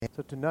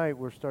So tonight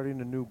we're starting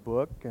a new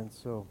book, and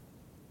so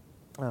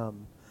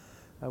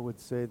I would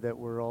say that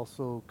we're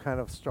also kind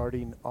of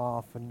starting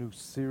off a new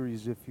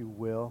series, if you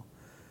will.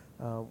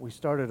 We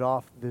started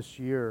off this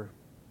year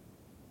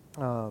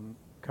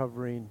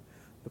covering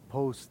the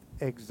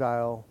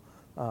post-exile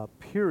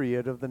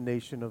period of the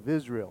nation of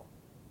Israel.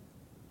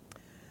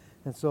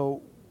 And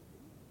so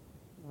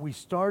we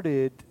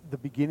started the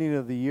beginning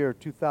of the year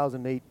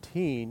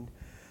 2018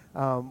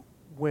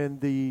 when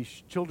the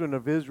children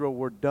of Israel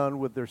were done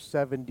with their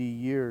 70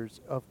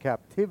 years of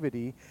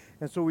captivity.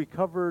 And so we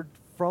covered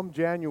from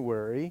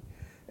January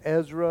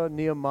Ezra,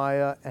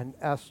 Nehemiah, and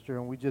Esther.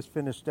 And we just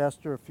finished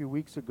Esther a few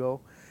weeks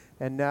ago.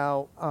 And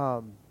now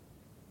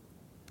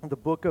the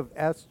book of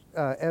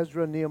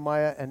Ezra,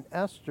 Nehemiah, and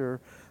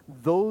Esther,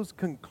 those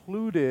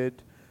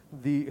concluded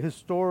the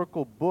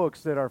historical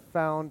books that are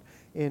found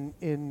in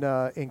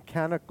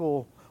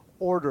canonical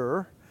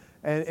order.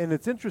 And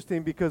it's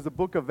interesting because the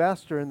book of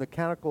Esther in the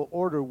canonical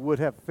order would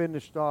have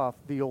finished off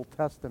the Old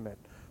Testament,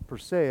 per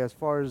se, as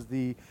far as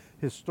the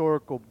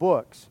historical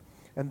books.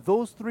 And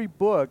those three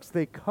books,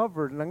 they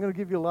covered, and I'm going to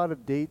give you a lot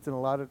of dates and a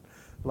lot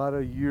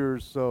of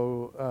years,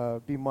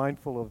 so be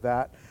mindful of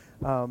that.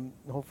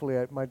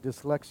 Hopefully my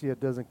dyslexia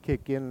doesn't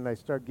kick in and I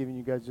start giving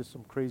you guys just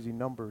some crazy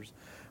numbers.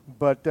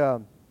 But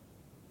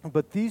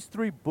these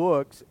three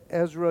books,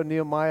 Ezra,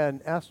 Nehemiah,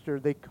 and Esther,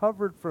 they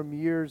covered from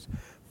years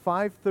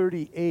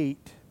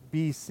 538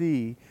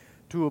 BC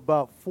to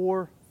about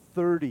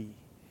 430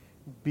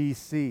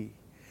 BC.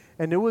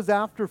 And it was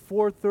after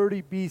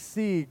 430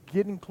 BC,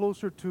 getting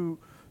closer to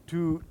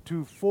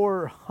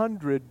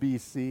 400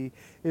 BC,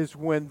 is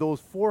when those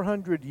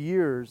 400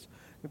 years,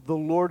 the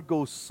Lord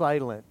goes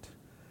silent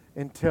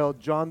until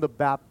John the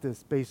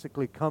Baptist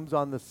basically comes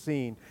on the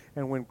scene,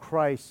 and when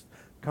Christ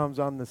comes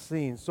on the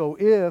scene. So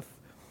if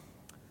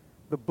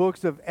the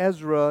books of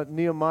Ezra,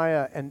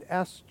 Nehemiah, and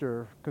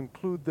Esther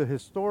conclude the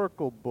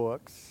historical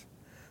books,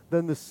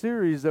 then the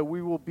series that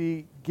we will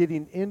be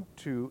getting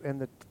into in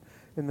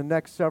the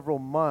next several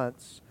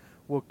months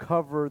will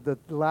cover the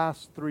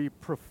last three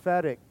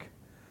prophetic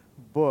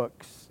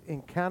books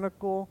in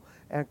canonical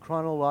and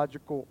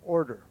chronological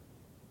order.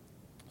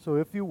 So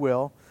if you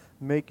will,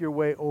 make your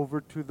way over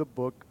to the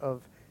book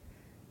of,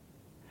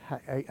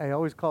 I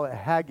always call it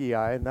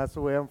Haggai, and that's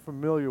the way I'm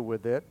familiar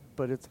with it,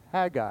 but it's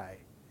Haggai.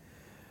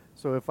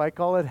 So if I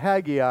call it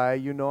Haggai,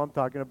 you know I'm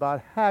talking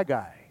about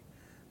Haggai.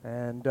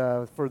 And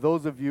for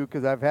those of you,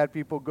 because I've had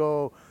people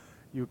go,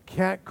 you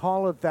can't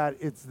call it that,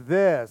 it's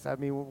this. I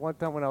mean, one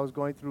time when I was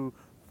going through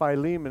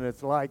Philemon,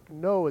 it's like,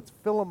 no, it's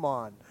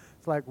Philemon.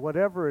 It's like,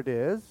 whatever it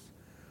is,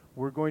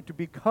 we're going to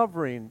be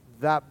covering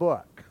that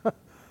book.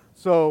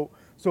 So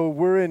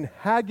we're in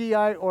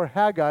Haggai or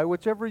Haggai,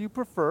 whichever you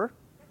prefer.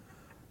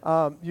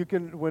 You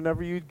can,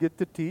 whenever you get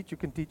to teach, you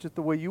can teach it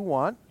the way you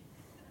want.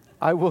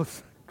 I will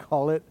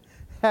call it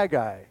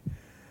Haggai,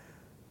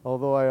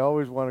 although I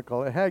always want to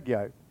call it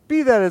Haggai.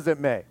 Be that as it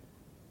may.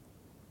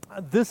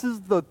 This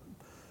is the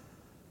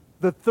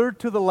third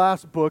to the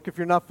last book. If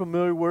you're not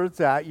familiar where it's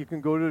at, you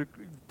can go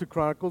to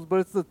Chronicles,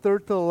 but it's the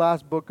third to the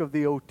last book of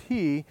the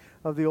OT,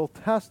 of the Old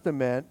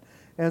Testament.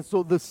 And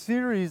so the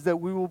series that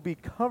we will be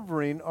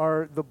covering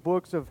are the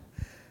books of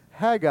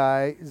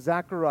Haggai,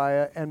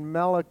 Zechariah, and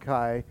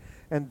Malachi,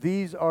 and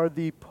these are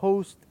the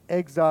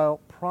post-exile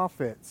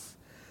prophets.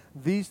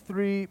 These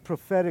three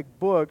prophetic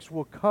books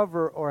will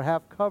cover or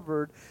have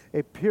covered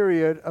a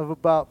period of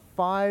about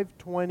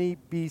 520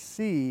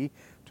 BC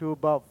to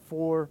about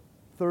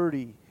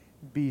 430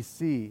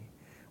 BC.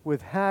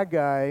 With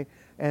Haggai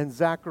and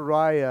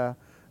Zechariah,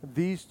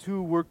 these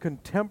two were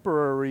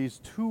contemporaries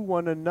to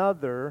one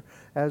another,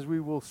 as we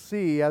will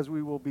see as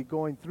we will be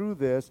going through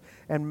this.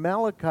 And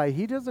Malachi,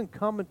 he doesn't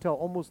come until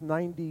almost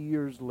 90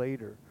 years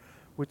later,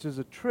 which is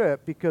a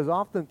trip because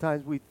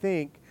oftentimes we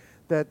think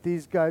that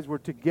these guys were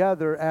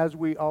together, as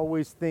we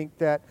always think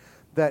that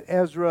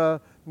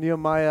Ezra,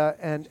 Nehemiah,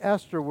 and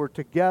Esther were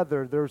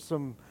together. There's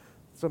some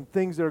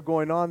things that are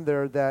going on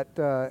there that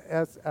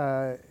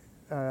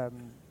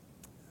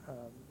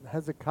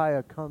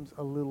Hezekiah comes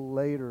a little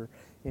later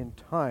in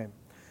time.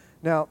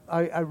 Now,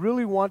 I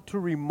really want to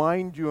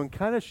remind you and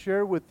kind of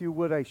share with you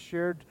what I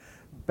shared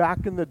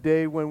back in the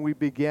day when we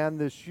began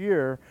this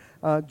year,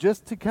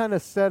 just to kind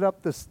of set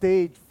up the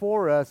stage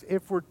for us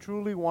if we're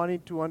truly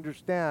wanting to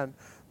understand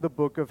the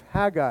book of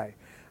Haggai.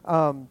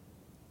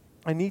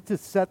 I need to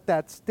set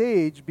that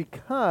stage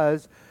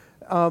because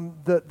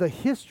the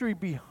history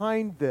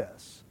behind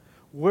this,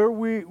 where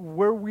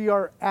we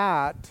are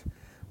at,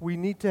 we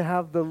need to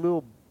have the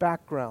little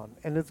background,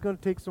 and it's going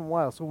to take some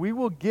while. So we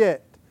will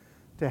get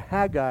to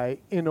Haggai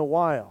in a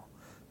while.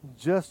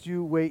 Just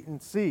you wait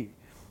and see.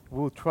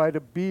 We'll try to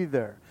be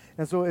there.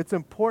 And so it's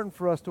important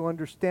for us to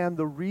understand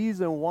the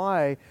reason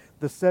why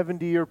the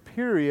 70-year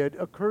period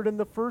occurred in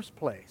the first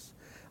place.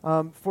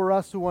 For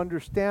us to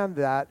understand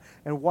that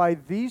and why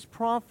these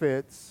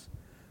prophets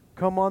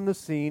come on the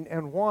scene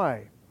and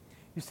why.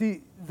 You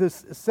see,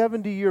 this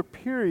 70-year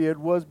period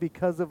was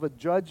because of a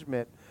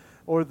judgment,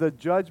 or the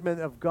judgment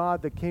of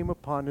God that came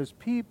upon his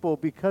people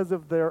because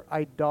of their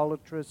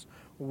idolatrous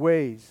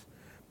ways.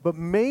 But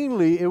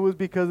mainly it was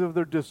because of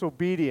their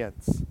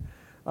disobedience.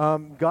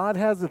 God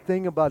has a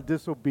thing about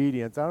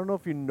disobedience. I don't know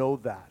if you know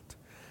that.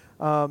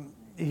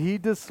 He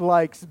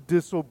dislikes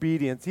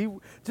disobedience.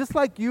 Just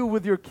like you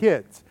with your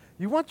kids.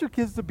 You want your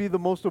kids to be the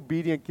most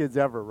obedient kids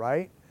ever,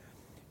 right?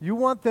 You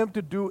want them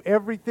to do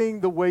everything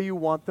the way you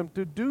want them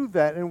to do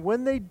that. And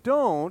when they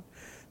don't,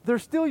 they're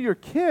still your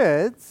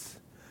kids,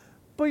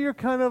 but you're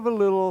kind of a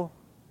little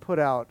put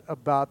out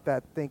about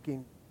that,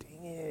 thinking,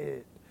 dang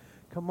it,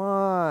 come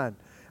on.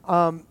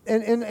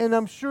 And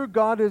I'm sure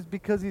God is,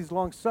 because he's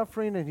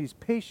long-suffering and he's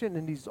patient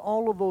and he's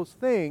all of those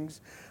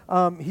things,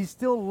 he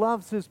still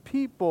loves his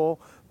people,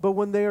 but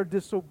when they are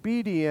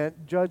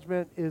disobedient,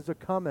 judgment is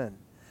a-coming.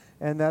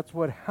 And that's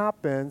what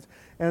happens.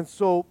 And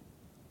so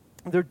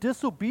their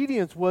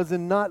disobedience was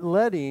in not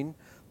letting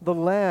the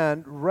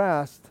land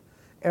rest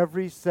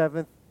every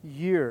seventh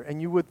year.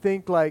 And you would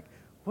think, like,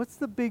 what's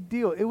the big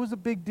deal? It was a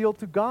big deal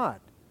to God.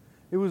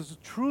 It was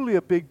truly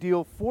a big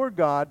deal for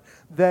God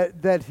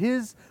that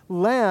his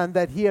land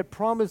that he had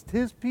promised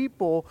his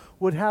people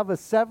would have a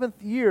seventh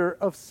year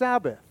of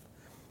Sabbath.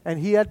 And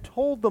he had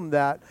told them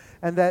that,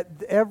 and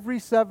that every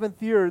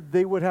seventh year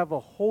they would have a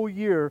whole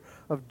year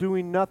of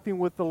doing nothing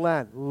with the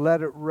land.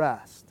 Let it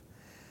rest.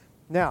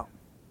 Now,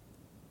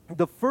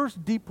 the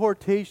first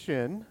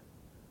deportation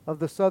of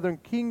the southern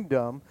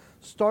kingdom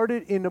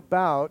started in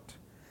about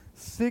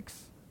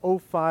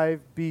 605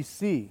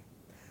 BC.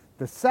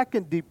 The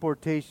second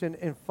deportation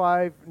in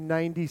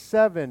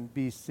 597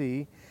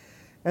 BC.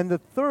 And the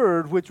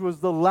third, which was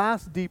the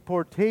last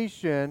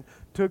deportation,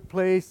 took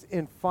place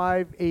in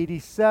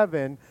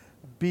 587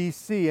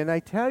 BC. And I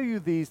tell you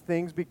these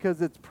things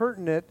because it's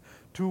pertinent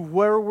to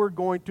where we're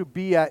going to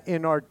be at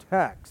in our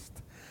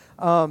text.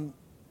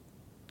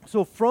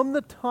 So from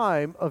the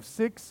time of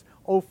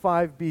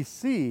 605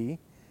 BC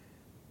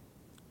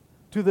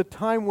to the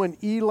time when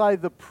Eli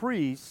the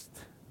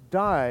priest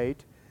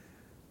died,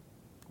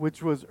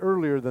 which was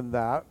earlier than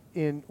that,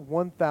 in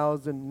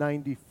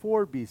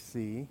 1094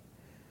 BC,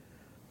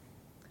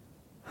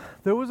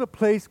 there was a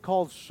place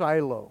called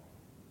Shiloh.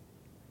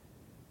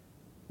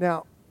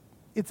 Now,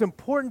 it's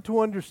important to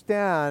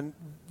understand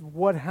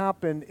what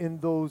happened in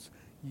those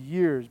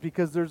years,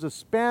 because there's a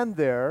span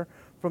there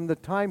from the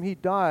time he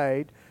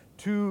died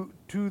to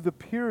the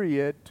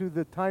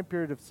time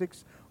period of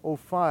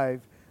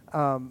 605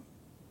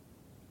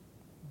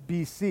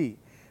 BC.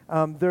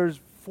 There's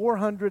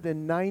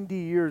 490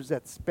 years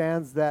that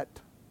spans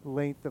that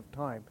length of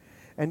time.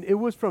 And it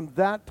was from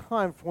that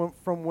time,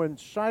 from when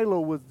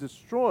Shiloh was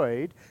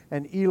destroyed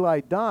and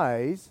Eli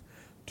dies,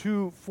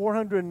 to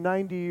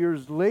 490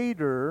 years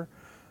later,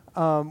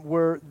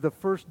 where the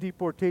first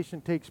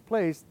deportation takes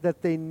place,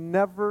 that they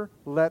never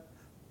let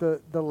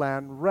the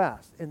land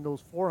rest in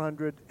those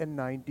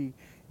 490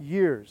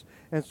 years.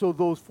 And so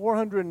those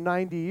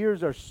 490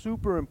 years are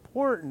super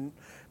important,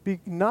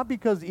 not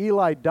because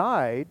Eli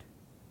died,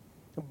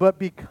 but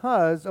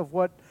because of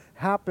what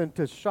happened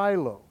to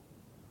Shiloh.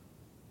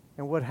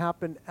 And what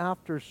happened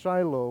after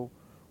Shiloh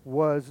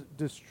was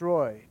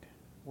destroyed.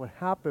 What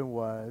happened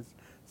was,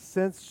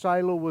 since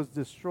Shiloh was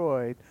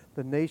destroyed,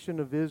 the nation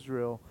of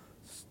Israel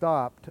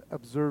stopped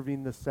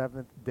observing the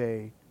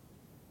seventh-day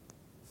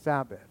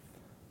Sabbath.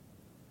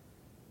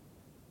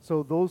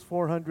 So those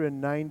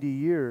 490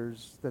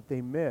 years that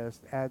they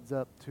missed adds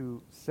up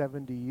to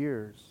 70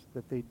 years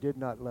that they did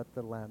not let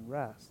the land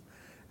rest.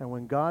 And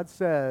when God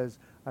says,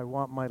 I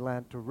want my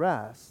land to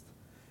rest,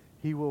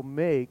 he will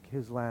make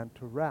his land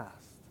to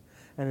rest.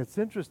 And it's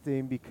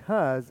interesting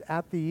because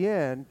at the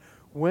end,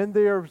 when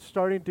they are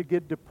starting to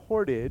get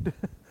deported,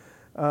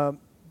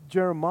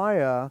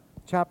 Jeremiah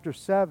chapter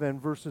 7,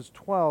 verses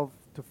 12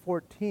 to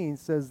 14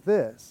 says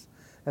this,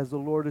 as the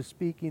Lord is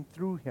speaking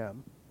through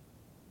him.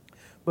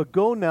 But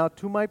go now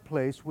to my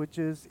place which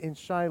is in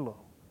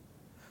Shiloh,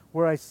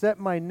 where I set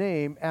my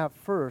name at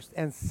first,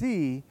 and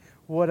see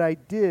what I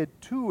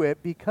did to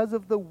it because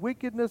of the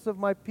wickedness of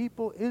my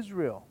people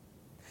Israel.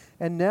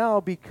 And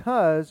now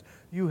because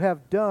you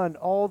have done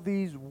all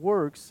these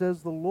works,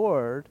 says the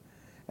Lord,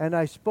 and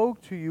I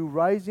spoke to you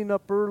rising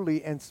up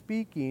early and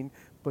speaking,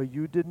 but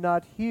you did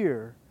not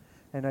hear,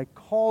 and I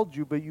called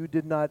you, but you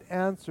did not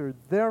answer.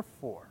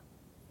 Therefore,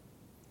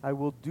 I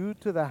will do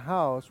to the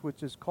house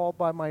which is called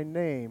by my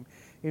name,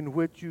 in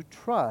which you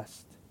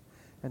trust,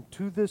 and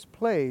to this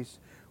place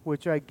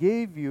which I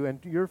gave you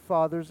and to your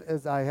fathers,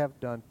 as I have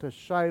done to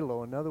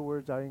Shiloh. In other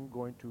words, I am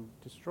going to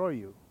destroy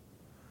you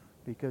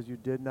because you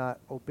did not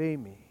obey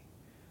me.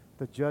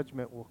 The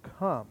judgment will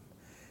come.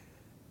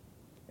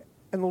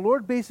 And the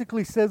Lord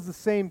basically says the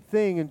same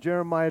thing in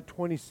Jeremiah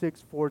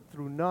 26, 4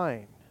 through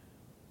 9.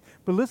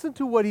 But listen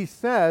to what he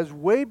says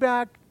way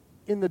back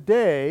in the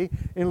day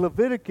in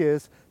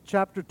Leviticus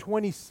chapter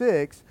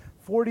 26,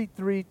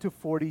 43 to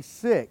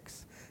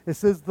 46. It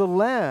says, the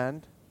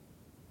land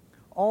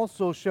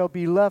also shall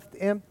be left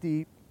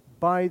empty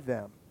by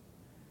them,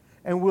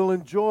 and will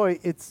enjoy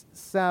its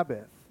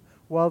Sabbath,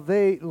 while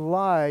it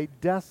lies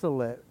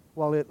desolate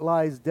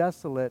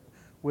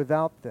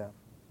without them.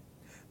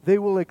 They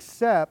will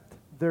accept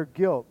their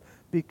guilt,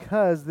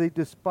 because they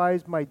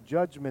despised my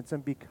judgments,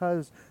 and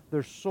because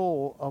their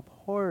soul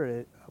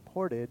abhorred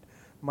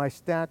my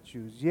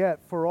statutes. Yet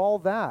for all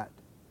that,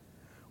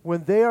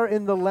 when they are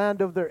in the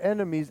land of their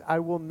enemies, I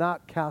will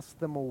not cast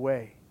them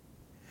away,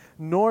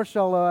 nor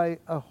shall I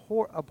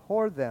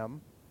abhor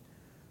them,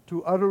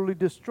 to utterly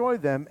destroy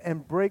them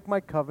and break my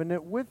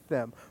covenant with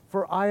them.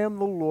 For I am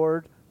the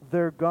Lord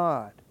their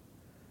God.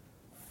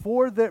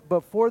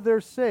 But for their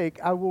sake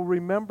I will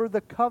remember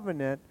the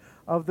covenant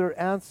of their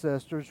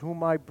ancestors,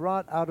 whom I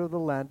brought out of the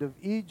land of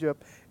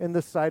Egypt in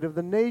the sight of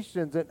the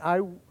nations, and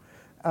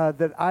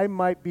that I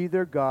might be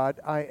their God.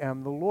 I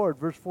am the Lord.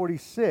 Verse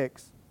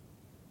 46,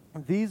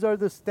 these are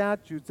the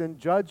statutes and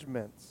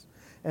judgments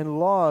and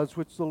laws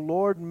which the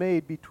Lord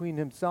made between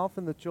himself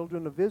and the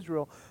children of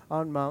Israel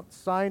on Mount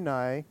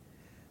Sinai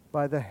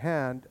by the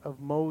hand of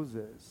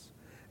Moses.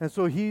 And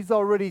so he's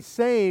already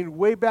saying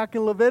way back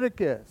in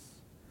Leviticus,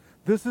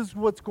 this is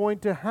what's going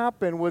to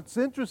happen. What's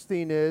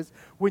interesting is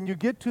when you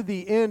get to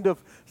the end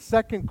of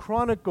 2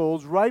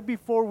 Chronicles, right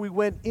before we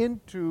went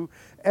into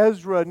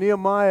Ezra,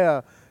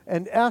 Nehemiah,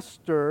 and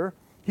Esther,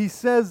 he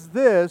says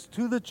this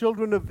to the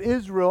children of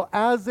Israel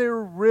as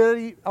they're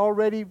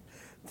already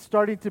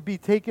starting to be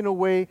taken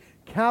away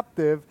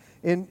captive.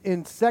 In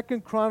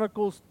 2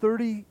 Chronicles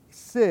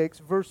 36,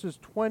 verses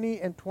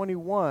 20 and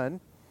 21,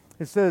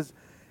 it says,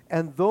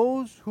 and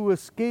those who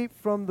escape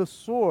from the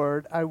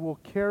sword I will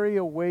carry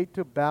away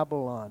to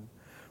Babylon,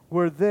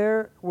 where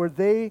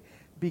they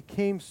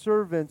became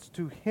servants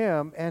to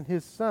him and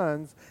his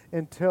sons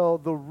until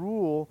the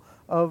rule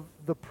of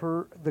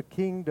the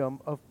kingdom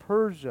of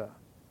Persia,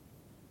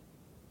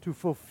 to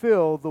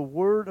fulfill the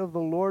word of the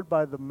Lord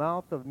by the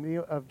mouth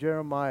of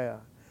Jeremiah,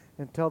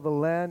 until the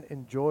land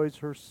enjoys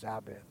her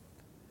Sabbath,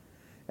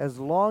 as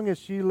long as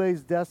she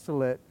lays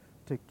desolate,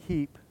 to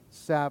keep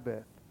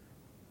Sabbath,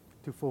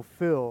 to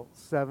fulfill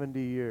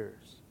 70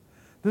 years.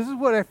 This is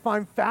what I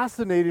find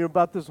fascinating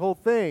about this whole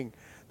thing,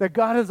 that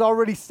God has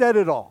already said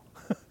it all.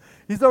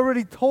 He's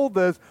already told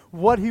us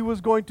what he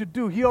was going to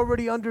do. He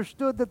already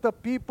understood that the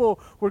people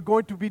were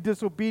going to be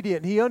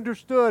disobedient. He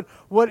understood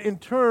what in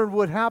turn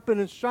would happen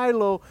in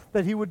Shiloh,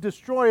 that he would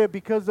destroy it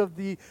because of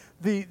the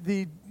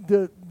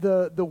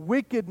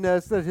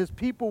wickedness that his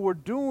people were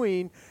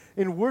doing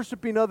in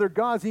worshiping other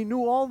gods. He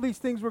knew all these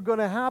things were going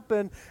to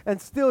happen, and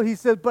still he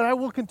said, but I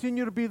will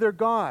continue to be their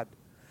God.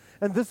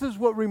 And this is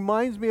what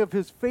reminds me of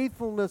his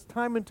faithfulness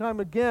time and time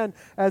again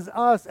as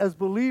us, as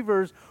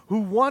believers who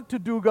want to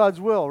do God's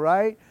will,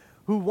 right?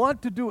 Who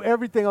want to do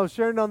everything. I was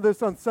sharing on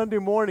this on Sunday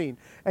morning.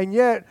 And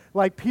yet,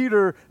 like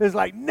Peter, is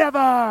like,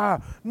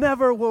 never,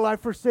 never will I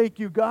forsake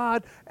you,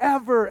 God.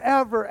 Ever,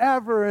 ever,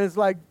 ever. And it's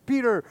like,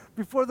 Peter,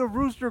 before the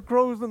rooster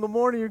crows in the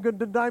morning, you're going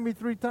to deny me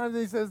 3 times.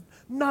 And he says,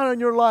 not on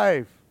your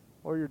life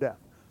or your death.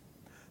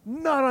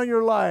 Not on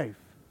your life.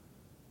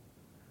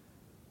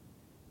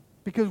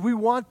 Because we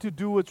want to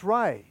do what's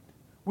right.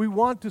 We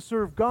want to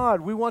serve God.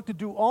 We want to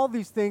do all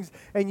these things.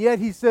 And yet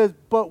he says,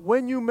 but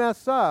when you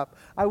mess up,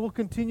 I will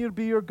continue to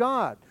be your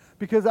God.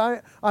 Because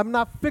I'm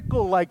not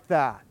fickle like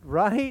that,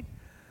 right?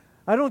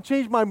 I don't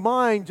change my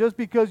mind just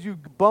because you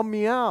bum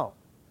me out.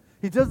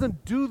 He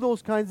doesn't do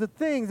those kinds of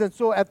things. And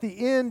so at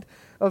the end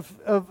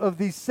of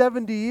these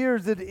 70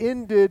 years, it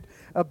ended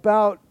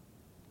about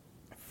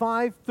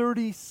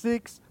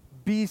 536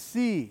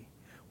 BC,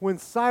 when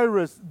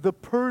Cyrus, the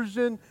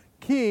Persian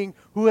king,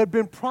 who had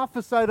been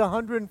prophesied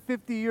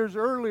 150 years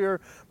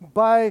earlier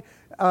by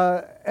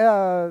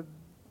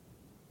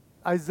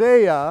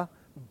Isaiah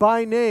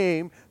by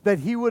name, that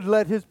he would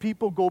let his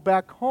people go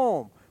back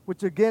home,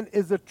 which again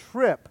is a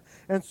trip.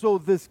 And so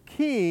this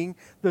king,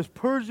 this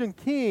Persian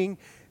king,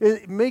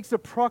 it makes a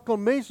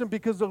proclamation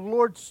because the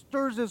Lord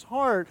stirs his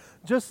heart,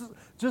 just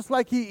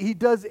like he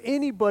does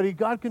anybody.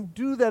 God can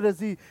do that as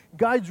he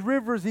guides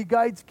rivers, he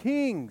guides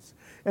kings.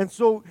 And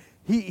so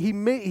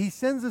he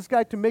sends this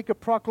guy to make a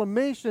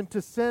proclamation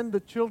to send the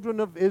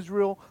children of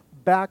Israel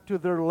back to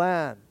their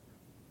land,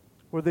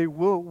 where they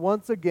will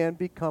once again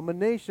become a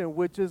nation,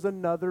 which is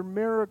another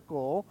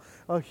miracle,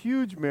 a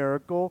huge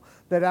miracle,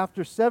 that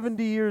after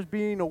 70 years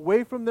being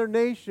away from their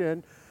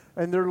nation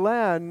and their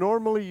land,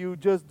 normally you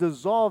just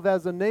dissolve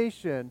as a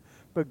nation,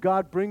 but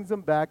God brings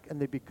them back and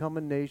they become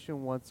a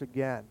nation once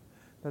again.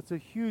 That's a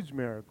huge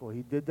miracle.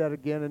 He did that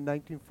again in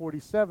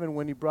 1947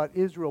 when he brought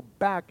Israel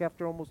back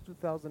after almost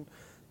 2,000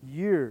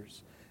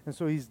 years. And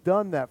so he's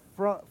done that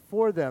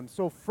for them.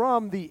 So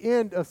from the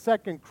end of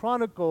 2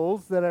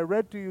 Chronicles that I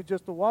read to you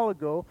just a while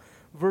ago,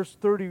 verse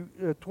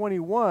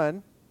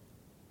 21,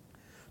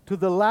 to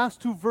the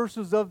last 2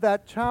 verses of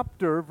that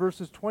chapter,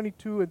 verses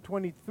 22 and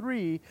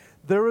 23,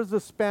 there is a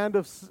span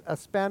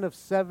of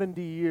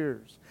 70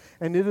 years.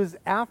 And it is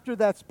after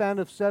that span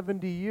of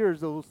 70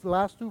 years, those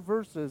last 2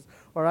 verses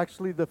are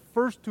actually the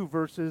first 2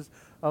 verses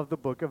of the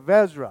book of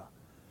Ezra.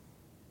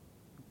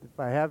 If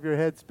I have your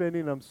head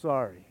spinning, I'm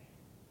sorry.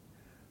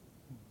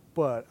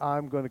 But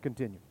I'm going to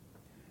continue.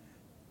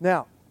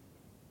 Now,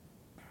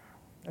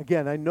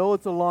 again, I know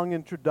it's a long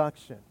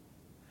introduction,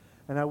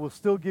 and I will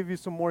still give you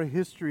some more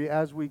history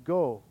as we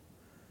go.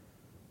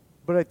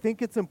 But I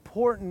think it's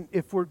important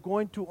if we're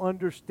going to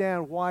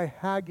understand why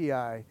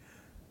Haggai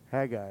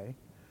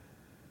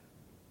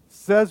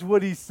says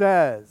what he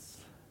says.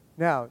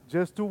 Now,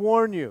 just to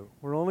warn you,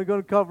 we're only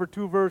going to cover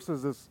 2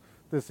 verses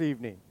this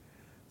evening.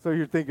 So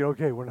you're thinking,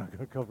 okay, we're not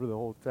going to cover the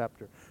whole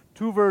chapter.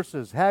 2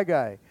 verses,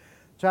 Haggai,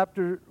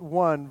 chapter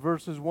 1,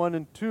 verses 1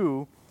 and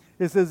 2.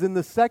 It says, in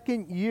the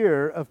 2nd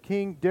year of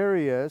King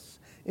Darius,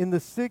 in the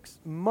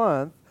 6th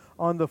month,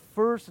 on the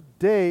 1st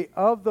day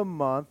of the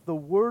month, the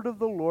word of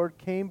the Lord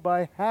came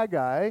by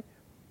Haggai,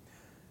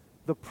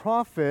 the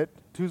prophet,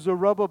 to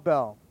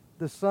Zerubbabel,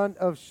 the son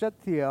of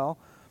Shealtiel,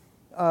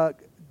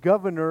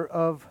 governor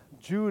of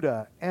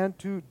Judah, and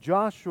to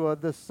Joshua,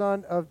 the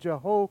son of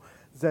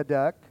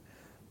Jehozadak,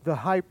 the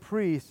high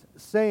priest,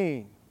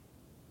 saying,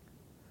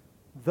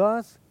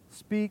 thus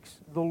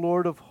speaks the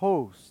Lord of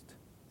hosts,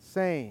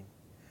 saying,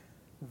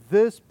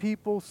 this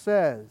people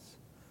says,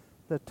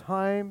 the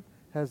time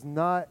has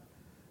not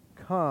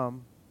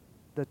come,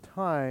 the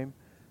time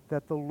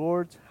that the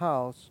Lord's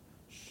house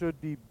should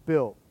be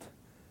built.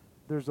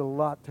 There's a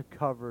lot to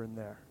cover in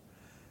there.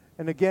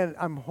 And again,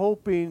 I'm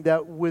hoping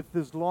that with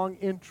this long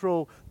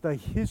intro, the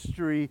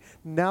history,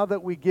 now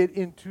that we get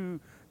into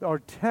our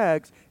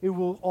text, it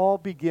will all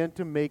begin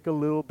to make a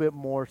little bit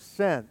more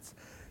sense.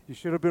 You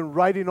should have been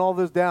writing all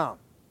this down.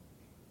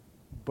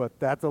 But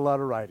that's a lot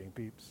of writing,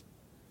 peeps.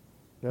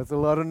 That's a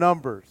lot of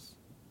numbers.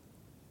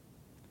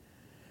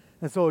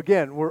 And so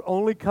again, we're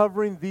only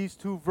covering these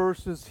 2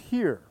 verses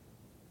here.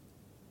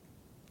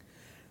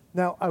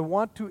 Now, I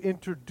want to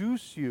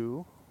introduce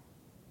you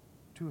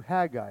to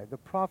Haggai, the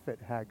prophet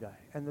Haggai,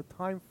 and the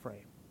time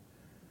frame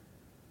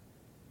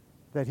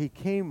that he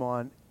came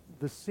on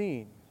the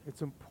scene.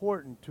 It's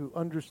important to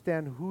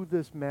understand who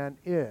this man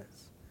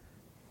is.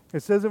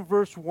 It says in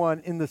verse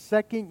 1, in the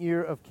 2nd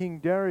year of King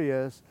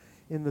Darius,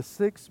 in the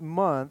 6th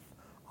month,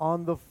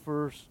 on the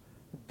 1st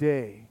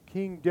day.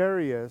 King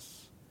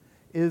Darius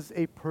is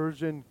a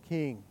Persian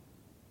king.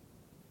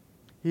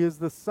 He is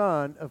the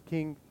son of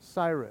King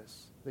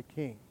Cyrus, the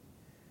king.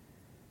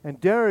 And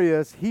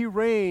Darius, he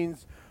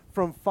reigns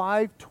from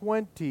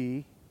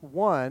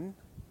 521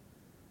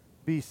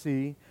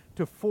 BC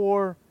to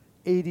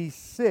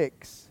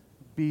 486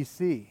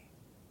 BC.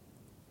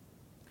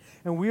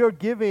 And we are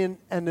given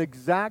an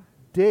exact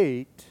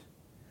date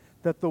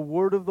that the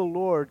word of the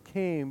Lord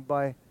came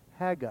by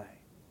Haggai.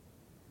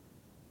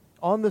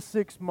 On the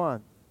 6th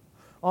month,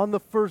 on the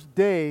 1st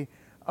day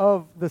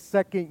of the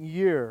 2nd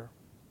year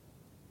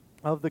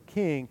of the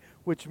king,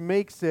 which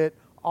makes it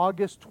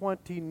August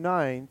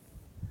 29th,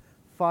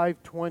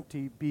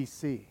 520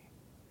 BC.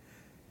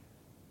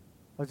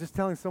 I was just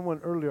telling someone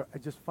earlier, I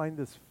just find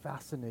this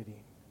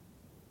fascinating.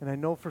 And I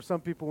know for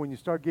some people, when you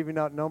start giving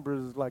out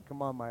numbers, it's like,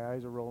 come on, my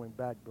eyes are rolling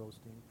back,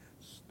 Brosteen.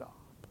 Stop.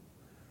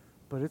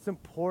 But it's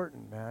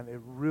important, man. It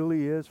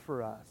really is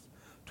for us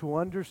to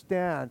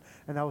understand.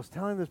 And I was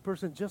telling this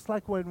person, just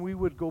like when we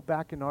would go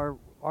back in our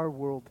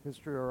world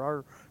history or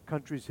our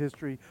country's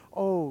history,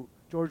 oh,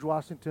 George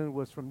Washington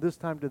was from this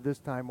time to this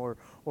time, or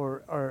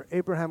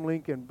Abraham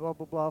Lincoln, blah,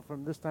 blah, blah,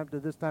 from this time to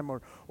this time,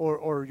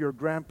 or your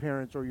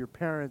grandparents or your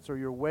parents or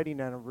your wedding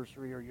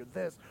anniversary, or you're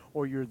this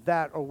or you're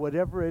that, or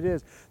whatever it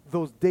is.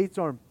 Those dates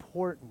are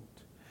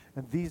important.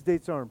 And these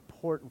dates are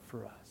important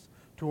for us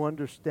to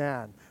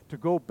understand, to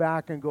go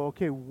back and go,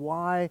 okay,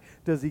 why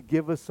does he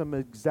give us some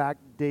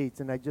exact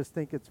dates? And I just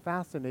think it's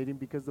fascinating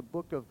because the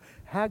book of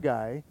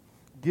Haggai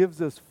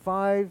gives us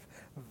 5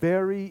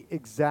 very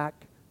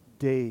exact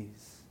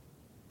days.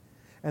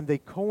 And they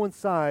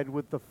coincide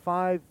with the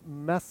 5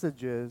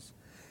 messages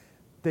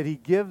that he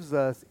gives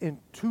us in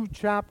 2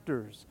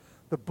 chapters.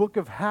 The book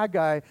of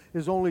Haggai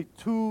is only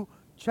 2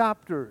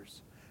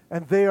 chapters,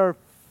 and they are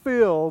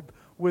filled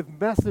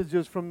with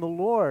messages from the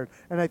Lord.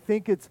 And I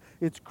think it's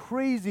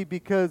crazy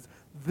because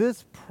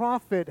this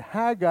prophet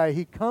Haggai,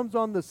 he comes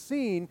on the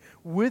scene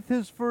with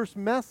his first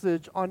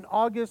message on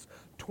August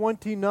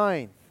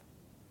 29th.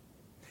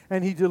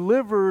 And he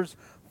delivers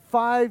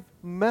 5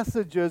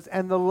 messages,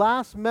 and the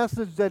last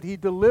message that he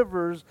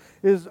delivers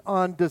is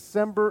on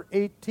December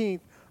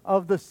 18th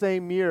of the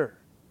same year.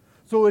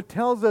 So it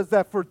tells us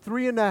that for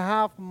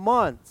 3.5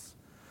 months,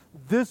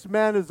 this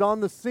man is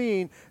on the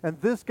scene, and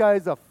this guy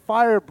is a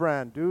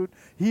firebrand, dude.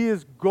 He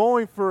is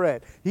going for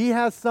it. He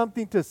has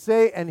something to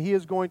say, and he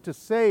is going to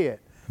say it.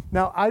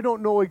 Now, I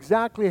don't know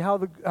exactly how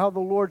the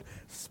Lord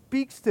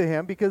speaks to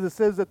him, because it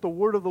says that the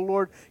word of the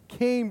Lord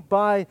came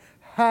by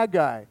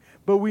Haggai.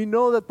 But we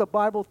know that the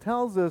Bible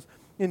tells us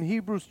in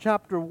Hebrews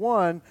chapter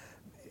 1,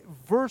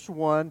 verse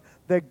 1,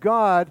 that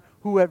God,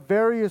 who at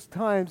various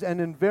times and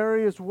in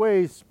various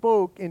ways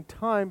spoke in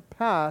time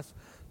past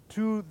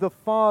to the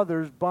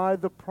fathers by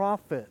the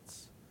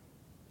prophets.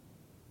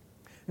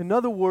 In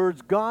other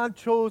words, God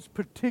chose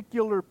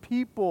particular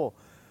people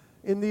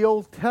in the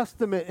Old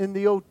Testament, in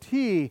the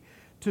OT,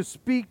 to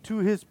speak to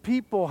his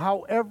people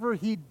however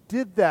he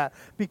did that,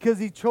 because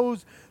he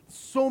chose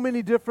so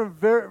many different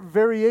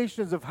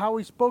variations of how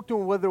he spoke to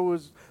them, whether it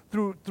was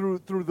through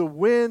the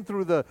wind,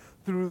 through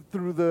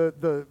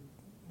the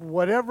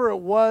whatever it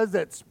was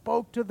that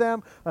spoke to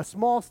them, a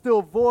small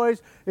still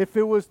voice, if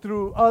it was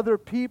through other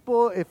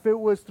people, if it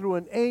was through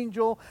an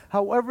angel,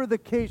 however the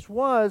case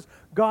was,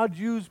 God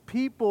used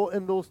people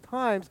in those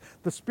times.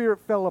 The Spirit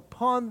fell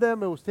upon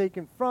them, it was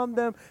taken from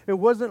them. It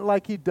wasn't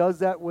like he does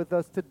that with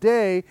us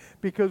today,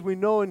 because we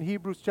know in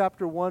Hebrews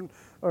chapter 1,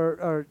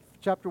 or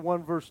chapter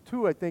 1 verse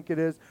 2, I think it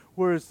is,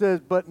 where it says,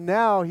 but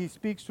now he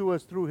speaks to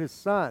us through his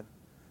Son,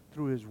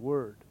 through his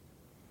word.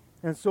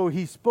 And so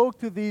he spoke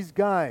to these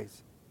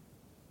guys.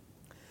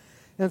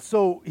 And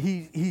so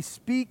he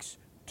speaks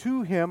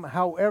to him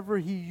however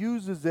he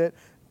uses it,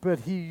 but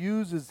he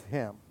uses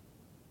him.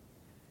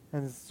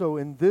 And so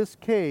in this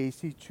case,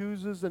 he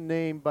chooses a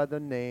man by the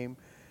name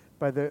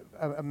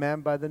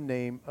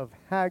of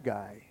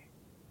Haggai.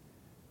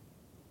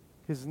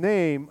 His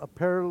name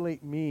apparently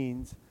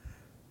means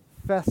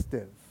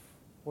festive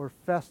or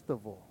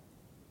festival.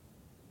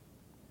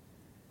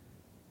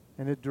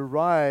 And it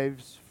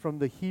derives from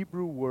the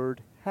Hebrew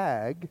word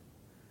Hag,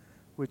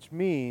 which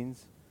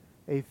means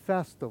a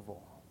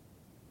festival.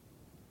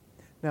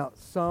 Now,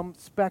 some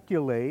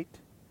speculate,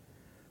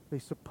 they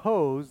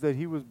suppose that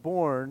he was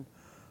born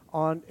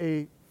on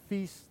a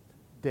feast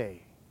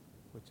day,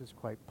 which is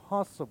quite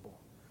possible.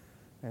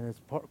 And it's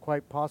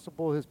quite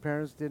possible his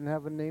parents didn't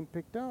have a name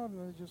picked out,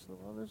 and they just said,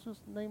 well, let's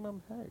just name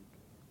him Hag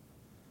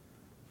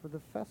for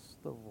the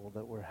festival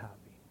that we're having.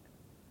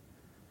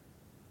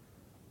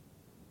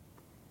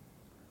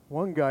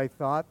 One guy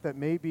thought that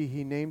maybe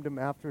he named him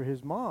after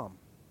his mom,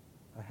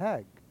 a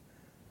hag.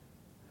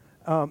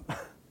 That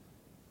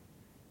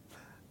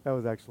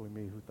was actually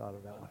me who thought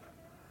of that one.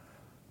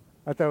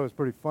 I thought it was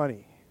pretty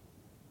funny.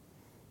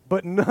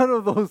 But none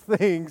of those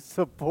things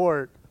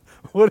support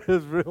what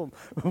is real,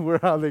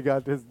 how they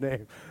got his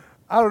name.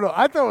 I don't know.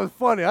 I thought it was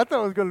funny. I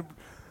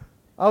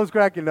was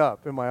cracking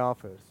up in my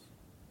office.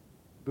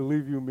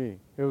 Believe you me,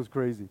 it was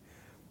crazy.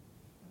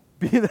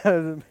 Be that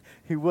as it may,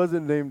 he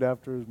wasn't named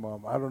after his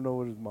mom. I don't know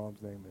what his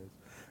mom's name is,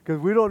 because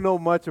we don't know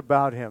much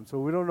about him, so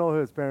we don't know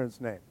his parents'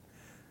 name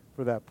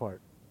for that part.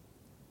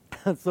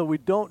 So we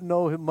don't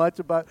know much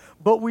about,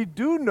 but we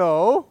do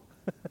know.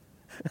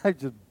 I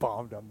just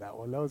bombed on that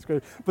one. That was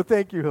great. But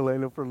thank you,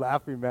 Helena, for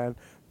laughing, man.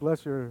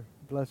 Bless you.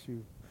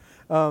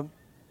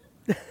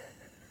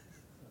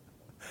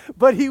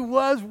 But he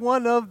was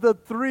one of the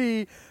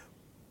 3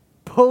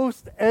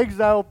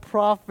 post-exile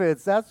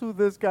prophets. That's who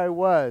this guy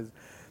was.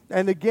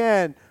 And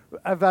again,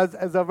 as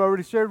I've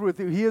already shared with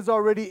you, he is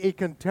already a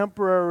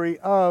contemporary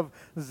of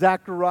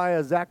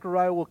Zechariah.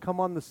 Zechariah will come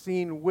on the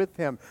scene with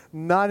him.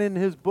 Not in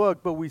his book,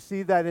 but we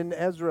see that in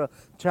Ezra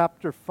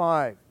chapter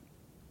 5.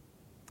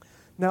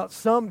 Now,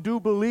 some do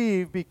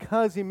believe,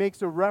 because he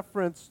makes a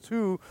reference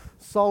to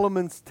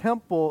Solomon's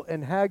temple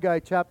in Haggai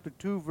chapter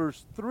 2,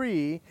 verse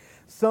 3,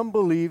 some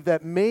believe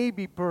that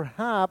maybe,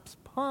 perhaps,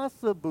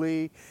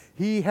 possibly,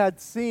 he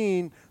had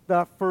seen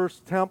that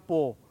first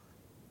temple,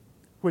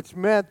 which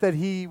meant that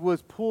he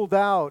was pulled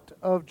out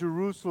of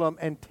Jerusalem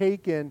and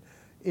taken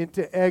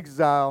into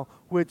exile,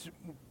 which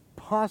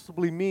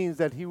possibly means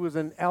that he was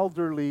an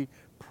elderly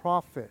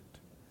prophet,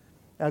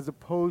 as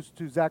opposed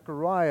to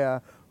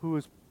Zechariah, who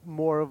was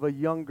more of a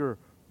younger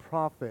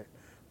prophet.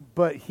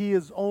 But he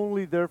is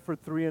only there for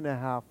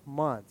 3.5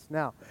 months.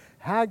 Now,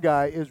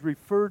 Haggai is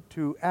referred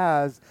to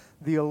as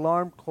the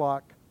alarm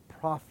clock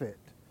prophet,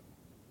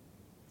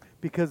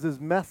 because his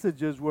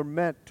messages were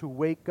meant to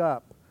wake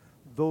up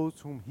those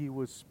whom he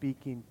was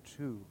speaking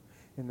to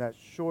in that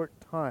short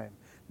time.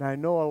 Now, I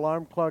know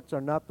alarm clocks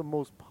are not the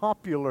most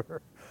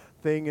popular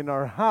thing in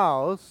our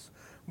house,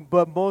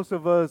 but most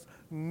of us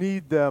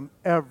need them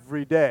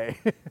every day.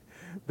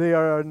 They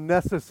are a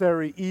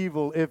necessary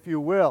evil, if you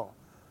will.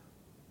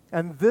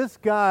 And this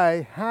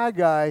guy,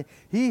 Haggai,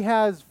 he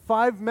has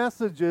 5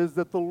 messages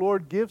that the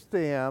Lord gives to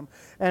him,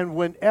 and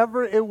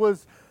whenever it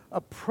was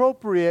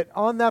appropriate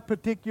on that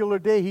particular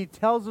day, he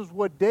tells us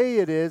what day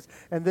it is,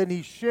 and then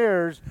he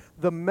shares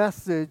the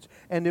message,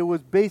 and it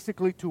was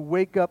basically to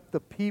wake up the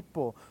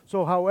people.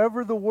 So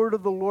however the word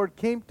of the Lord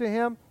came to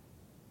him,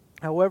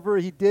 however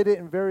he did it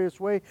in various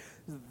ways,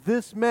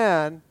 this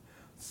man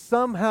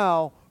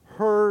somehow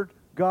heard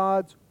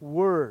God's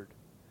word.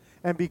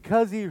 And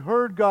because he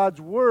heard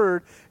God's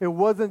word, it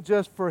wasn't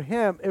just for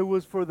him, it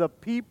was for the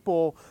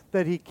people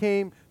that he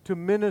came to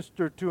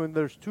minister to. And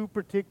there's 2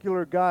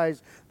 particular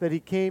guys that he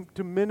came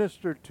to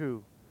minister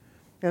to.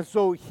 And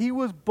so he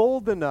was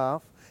bold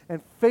enough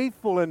and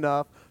faithful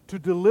enough to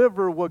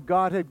deliver what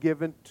God had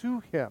given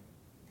to him.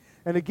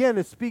 And again,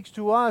 it speaks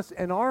to us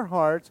in our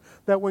hearts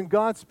that when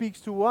God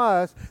speaks to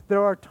us,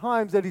 there are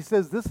times that he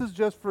says, this is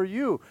just for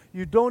you.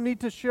 You don't need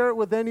to share it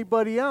with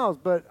anybody else.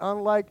 But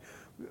unlike,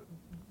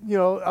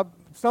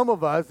 some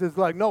of us, it's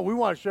like, no, we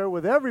want to share it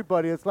with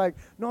everybody. It's like,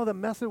 no, the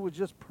message was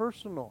just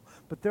personal.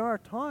 But there are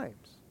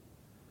times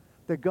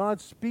that God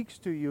speaks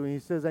to you and he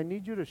says, I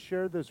need you to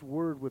share this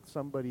word with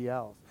somebody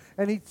else.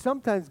 And he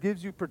sometimes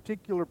gives you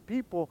particular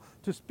people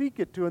to speak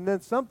it to. And then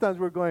sometimes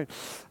we're going,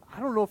 I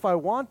don't know if I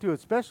want to,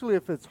 especially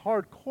if it's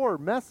hardcore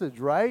message,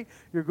 right?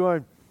 You're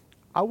going,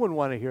 I wouldn't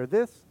want to hear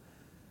this.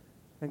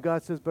 And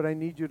God says, but I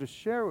need you to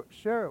share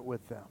it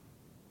with them.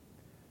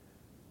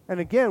 And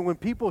again, when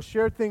people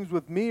share things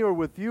with me or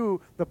with you,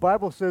 the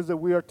Bible says that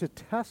we are to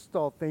test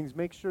all things,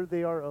 make sure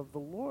they are of the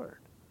Lord.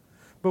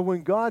 But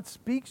when God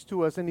speaks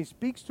to us, and He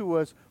speaks to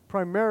us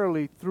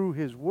primarily through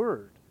His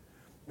Word,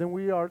 then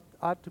we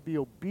ought to be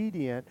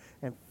obedient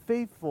and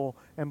faithful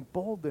and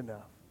bold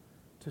enough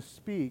to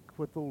speak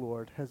what the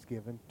Lord has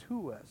given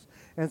to us.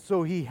 And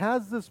so He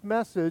has this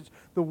message,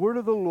 the word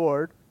of the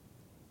Lord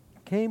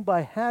came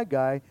by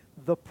Haggai,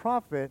 the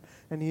prophet,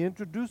 and he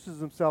introduces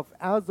himself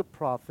as a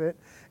prophet,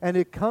 and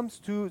it comes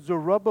to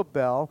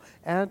Zerubbabel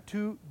and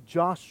to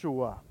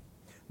Joshua.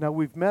 Now,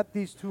 we've met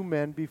these two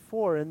men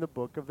before in the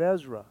book of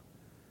Ezra.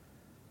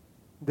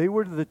 They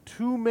were the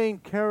two main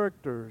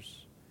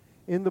characters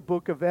in the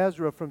book of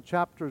Ezra from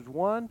chapters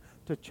 1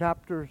 to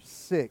chapter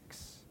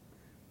 6.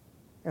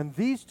 And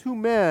these two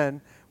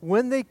men,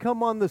 when they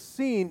come on the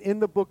scene in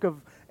the book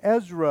of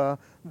Ezra,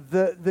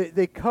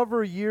 they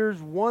cover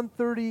years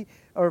 130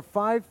 or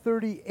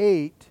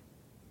 538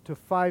 to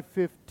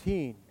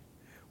 515,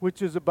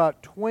 which is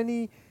about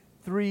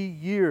 23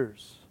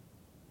 years.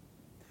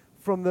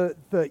 From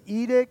the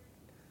edict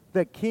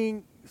that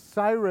King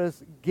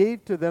Cyrus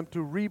gave to them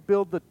to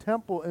rebuild the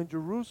temple in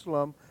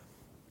Jerusalem,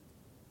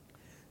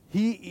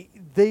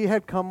 they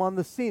had come on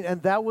the scene,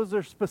 and that was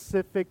their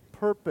specific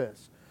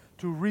purpose,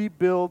 to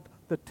rebuild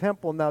the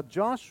temple. Now,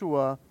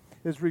 Joshua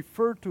is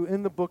referred to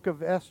in the book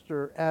of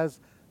Esther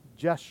as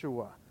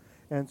Jeshua.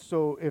 And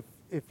so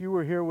if you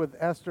were here with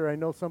Esther, I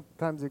know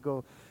sometimes they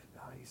go,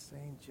 oh, he's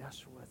saying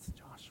Jeshua, it's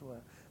Joshua,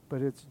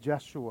 but it's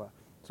Jeshua.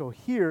 So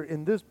here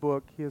in this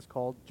book, he is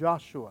called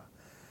Joshua.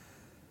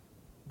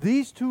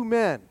 These two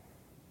men,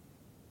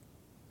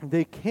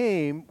 they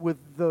came with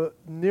the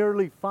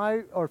nearly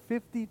 5 or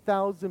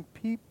 50,000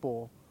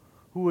 people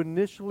who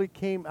initially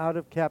came out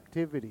of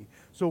captivity.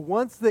 So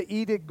once the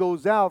edict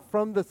goes out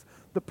from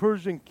the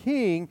Persian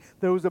king,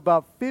 there was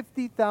about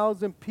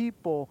 50,000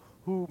 people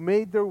who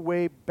made their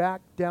way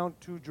back down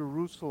to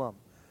Jerusalem.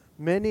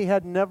 Many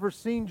had never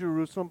seen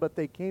Jerusalem, but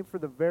they came for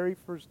the very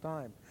first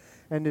time.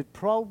 And it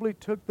probably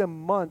took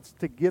them months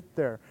to get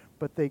there,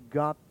 but they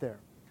got there.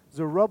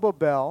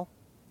 Zerubbabel,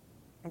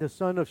 the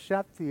son of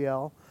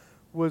Shealtiel,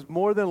 was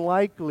more than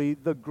likely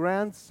the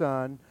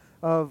grandson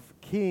of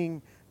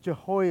King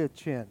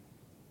Jehoiachin.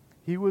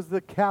 He was the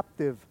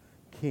captive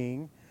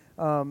king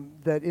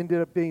that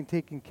ended up being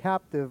taken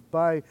captive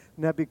by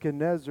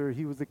Nebuchadnezzar.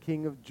 He was the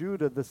king of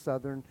Judah, the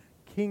southern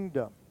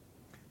kingdom.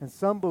 And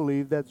some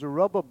believe that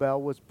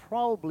Zerubbabel was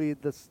probably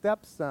the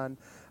stepson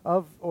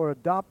of or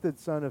adopted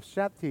son of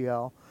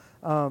Shealtiel.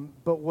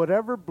 But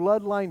whatever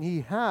bloodline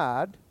he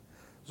had,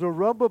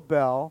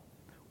 Zerubbabel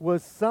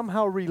was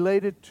somehow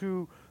related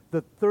to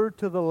the third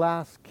to the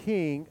last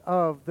king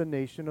of the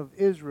nation of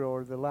Israel,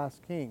 or the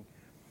last king.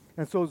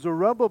 And so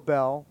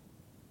Zerubbabel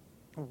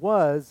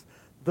was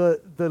the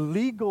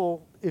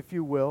legal, if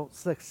you will,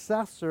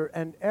 successor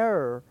and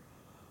heir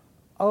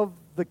of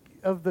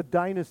the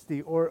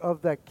dynasty, or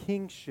of that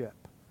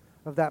kingship,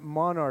 of that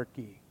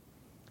monarchy.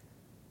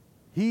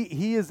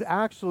 He is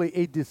actually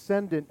a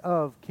descendant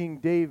of King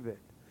David.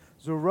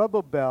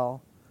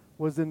 Zerubbabel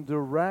was in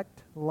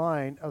direct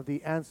line of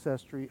the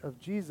ancestry of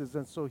Jesus,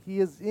 and so he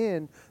is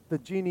in the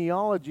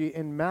genealogy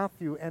in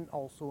Matthew and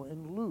also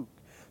in Luke.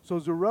 So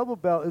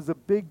Zerubbabel is a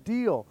big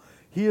deal.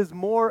 He is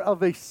more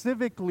of a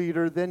civic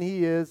leader than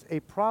he is a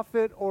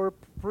prophet or a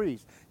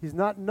priest. He's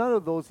not none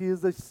of those. He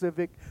is a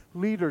civic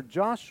leader.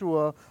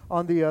 Joshua,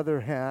 on the other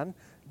hand,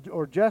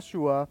 or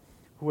Jeshua,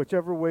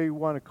 whichever way you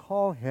want to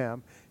call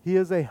him, he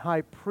is a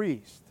high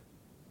priest.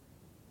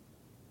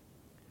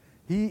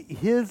 He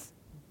is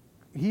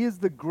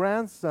the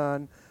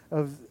grandson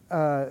of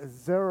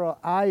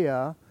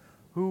Zeruiah,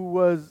 who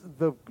was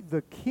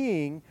the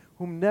king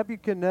whom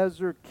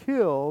Nebuchadnezzar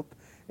killed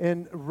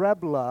in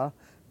Riblah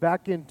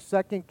back in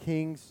 2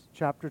 Kings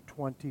chapter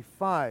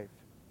 25.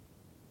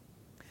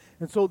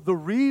 And so the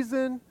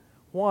reason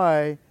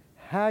why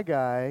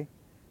Haggai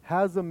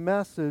has a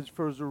message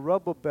for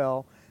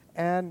Zerubbabel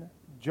and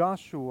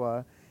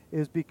Joshua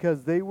is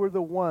because they were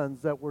the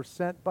ones that were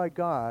sent by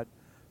God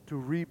to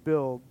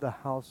rebuild the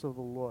house of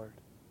the Lord.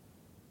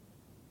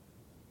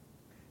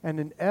 And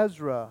in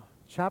Ezra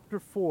chapter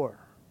 4,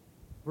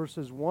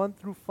 verses 1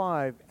 through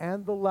 5,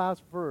 and the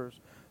last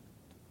verse,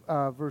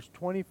 verse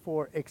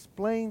 24,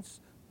 explains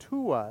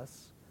to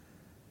us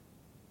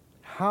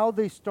how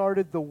they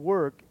started the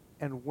work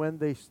and when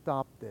they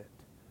stopped it.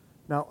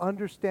 Now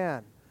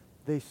understand,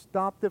 they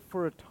stopped it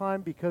for a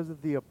time because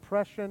of the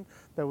oppression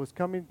that was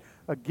coming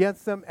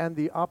against them and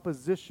the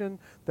opposition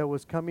that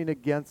was coming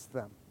against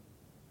them.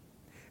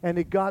 And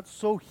it got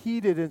so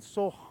heated and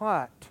so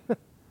hot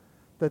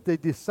that they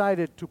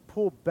decided to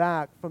pull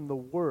back from the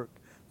work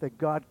that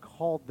God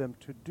called them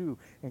to do,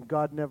 and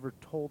God never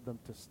told them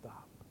to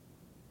stop.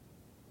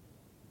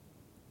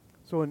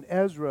 So in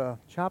Ezra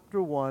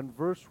chapter 1,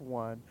 verse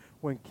 1,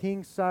 when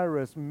King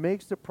Cyrus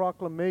makes the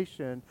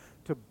proclamation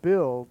to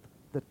build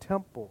the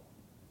temple,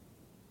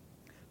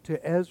 to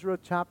Ezra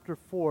chapter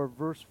 4,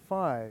 verse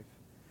 5,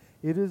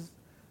 it is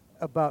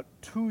about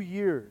 2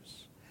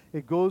 years.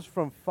 It goes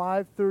from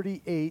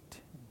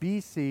 538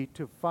 BC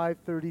to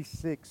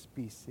 536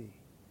 BC.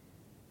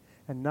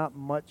 And not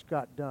much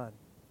got done.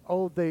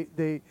 Oh, they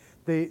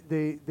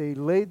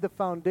laid the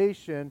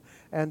foundation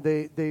and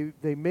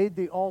they made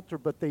the altar,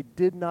 but they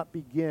did not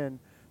begin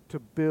to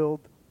build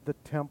the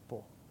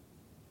temple.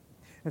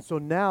 And so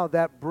now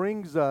that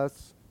brings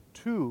us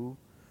to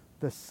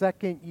the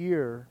second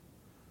year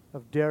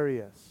of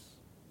Darius,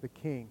 the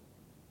king,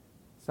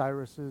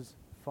 Cyrus's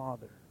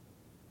father,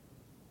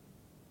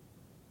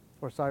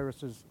 or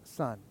Cyrus's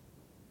son.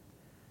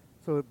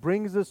 So it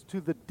brings us to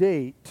the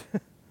date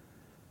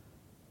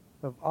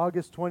of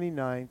August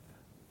 29th,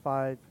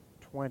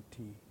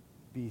 520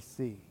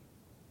 BC.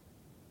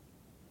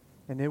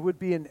 And it would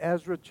be in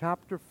Ezra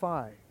chapter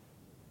 5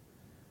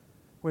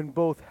 when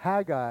both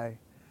Haggai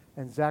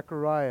and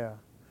Zechariah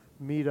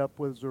meet up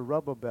with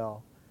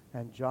Zerubbabel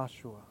and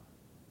Joshua.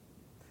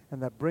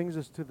 And that brings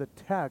us to the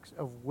text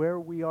of where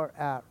we are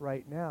at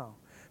right now.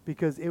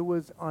 Because it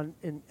was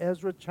in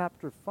Ezra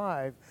chapter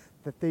 5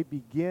 that they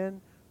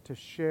begin to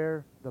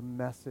share the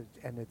message.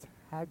 And it's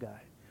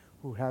Haggai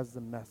who has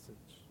the message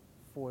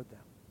for them.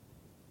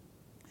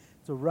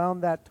 It's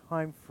around that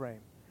time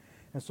frame.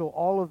 And so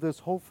all of this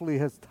hopefully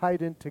has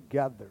tied in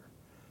together.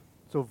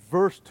 So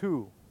verse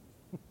 2.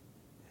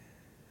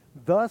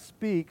 Thus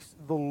speaks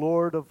the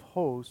Lord of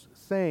hosts,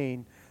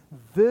 saying,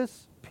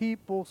 this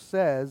people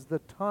says the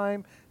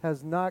time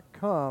has not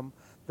come,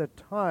 the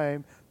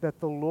time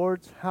that the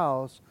Lord's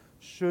house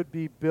should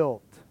be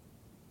built.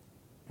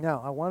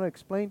 Now, I want to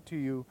explain to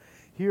you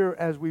here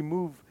as we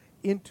move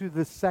into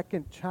the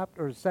second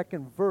chapter, or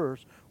second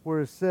verse,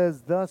 where it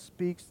says, thus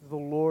speaks the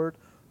Lord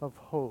of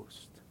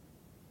hosts.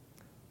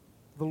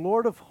 The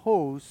Lord of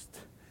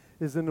hosts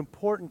is an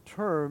important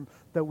term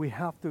that we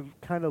have to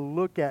kind of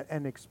look at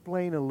and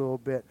explain a little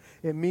bit.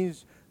 It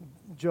means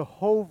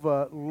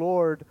Jehovah,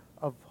 Lord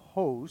of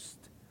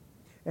hosts.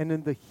 And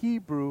in the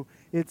Hebrew,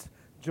 it's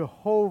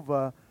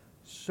Jehovah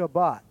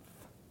Shabbath.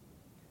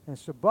 And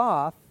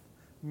Shabbath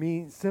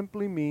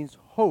simply means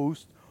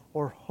host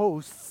or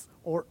hosts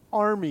or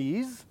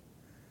armies.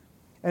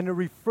 And it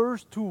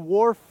refers to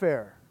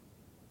warfare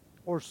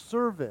or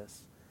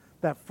service.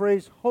 That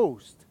phrase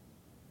host.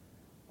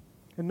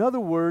 In other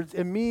words,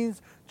 it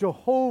means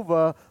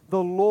Jehovah,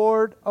 the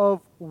Lord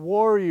of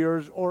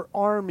warriors or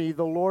army,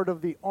 the Lord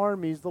of the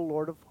armies, the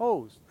Lord of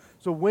hosts.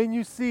 So when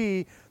you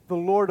see the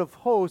Lord of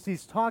hosts,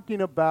 he's talking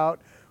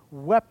about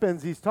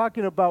weapons, he's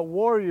talking about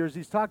warriors,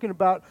 he's talking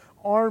about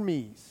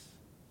armies.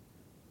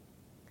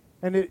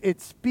 And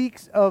it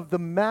speaks of the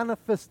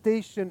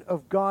manifestation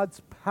of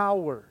God's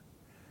power.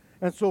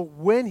 And so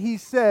when he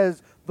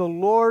says the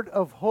Lord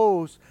of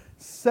hosts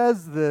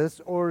says this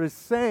or is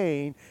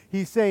saying,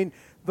 he's saying,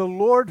 the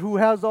Lord who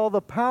has all the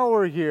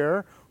power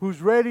here,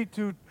 who's ready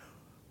to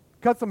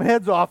cut some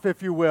heads off,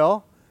 if you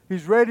will,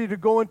 he's ready to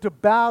go into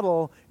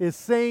battle, is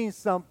saying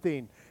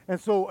something. And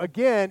so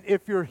again,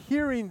 if you're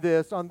hearing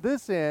this on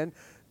this end,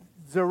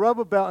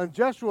 Zerubbabel and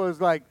Joshua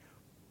is like,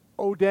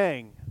 oh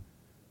dang.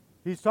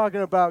 He's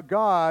talking about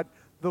God,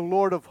 the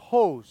Lord of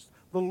hosts,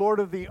 the Lord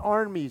of the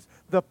armies.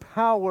 The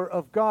power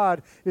of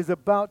God is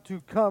about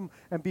to come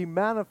and be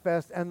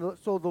manifest. And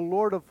so the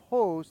Lord of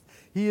hosts,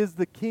 he is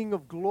the King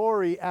of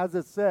glory, as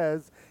it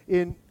says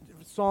in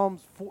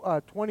Psalms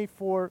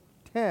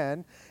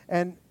 24:10.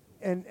 And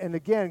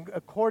again,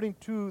 according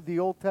to the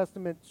Old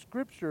Testament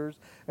scriptures,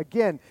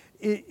 again,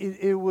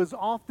 it was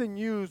often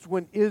used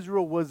when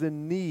Israel was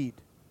in need.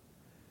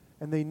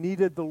 And they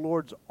needed the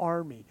Lord's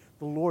army,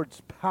 the Lord's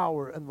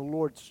power, and the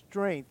Lord's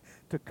strength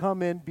to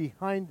come in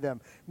behind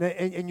them.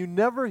 And you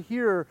never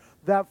hear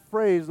that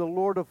phrase, the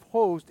Lord of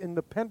hosts, in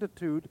the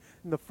Pentateuch,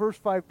 in the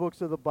first 5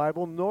 books of the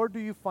Bible, nor do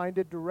you find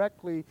it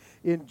directly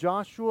in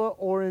Joshua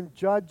or in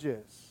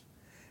Judges.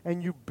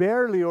 And you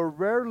barely or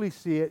rarely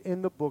see it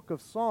in the book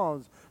of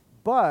Psalms.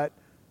 But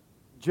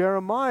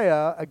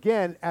Jeremiah,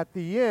 again, at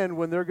the end,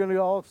 when they're going to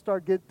all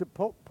start get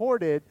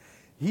deported,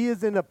 he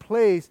is in a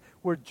place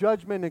where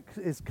judgment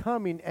is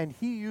coming, and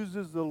he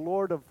uses the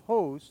Lord of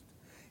hosts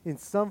in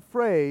some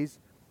phrase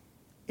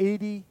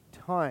 80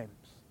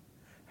 times.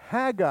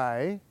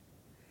 Haggai,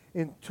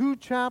 in 2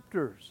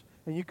 chapters,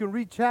 and you can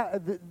read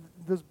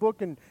this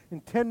book in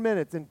 10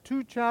 minutes. In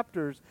 2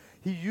 chapters,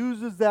 he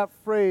uses that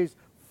phrase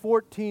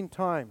 14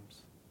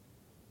 times.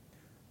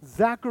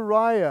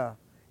 Zechariah,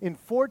 in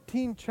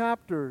 14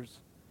 chapters,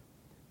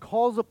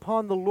 calls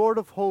upon the Lord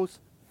of hosts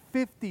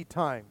 50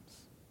 times.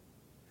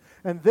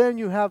 And then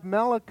you have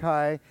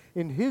Malachi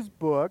in his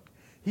book,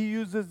 he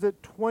uses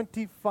it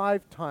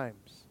 25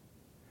 times.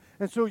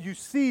 And so you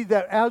see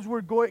that as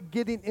we're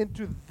getting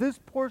into this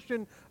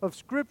portion of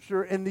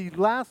Scripture in the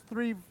last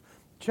 3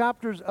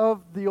 chapters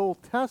of the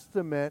Old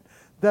Testament,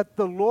 that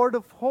the Lord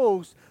of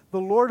hosts, the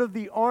Lord of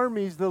the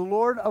armies, the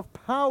Lord of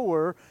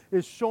power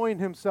is showing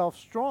himself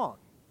strong.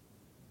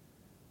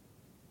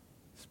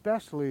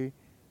 Especially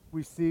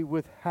we see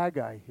with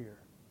Haggai here.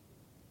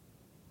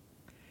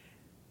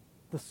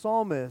 The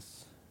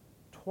psalmist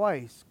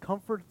twice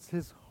comforts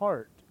his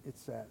heart, it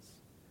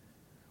says,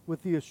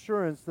 with the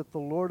assurance that the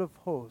Lord of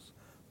hosts,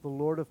 the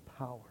Lord of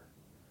power,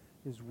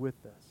 is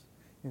with us.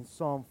 in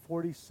Psalm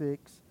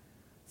 46,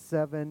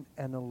 7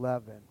 and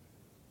 11.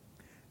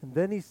 And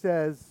then he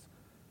says,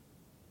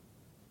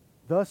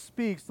 thus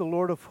speaks the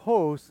Lord of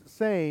hosts,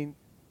 saying,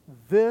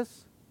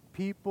 this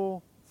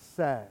people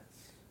says.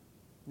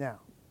 Now,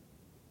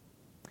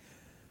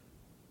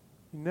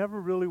 you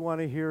never really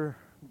want to hear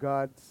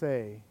God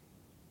say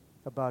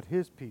about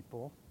his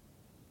people,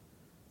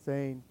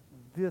 saying,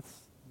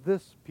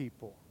 this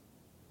people,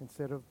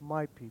 instead of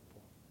my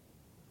people.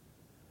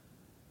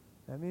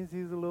 That means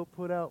he's a little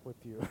put out with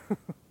you.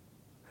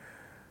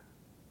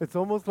 It's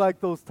almost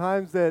like those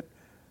times that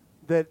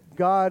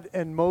God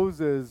and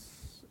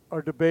Moses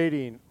are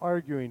debating,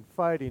 arguing,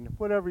 fighting,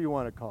 whatever you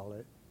want to call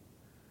it,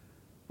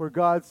 where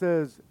God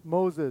says,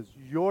 Moses,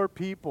 your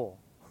people.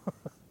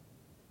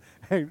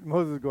 And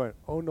Moses is going,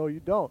 oh, no, you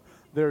don't.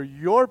 They're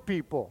your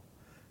people.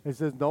 He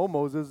says, no,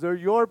 Moses, they're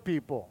your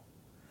people.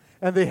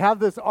 And they have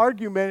this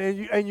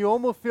argument, and you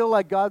almost feel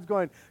like God's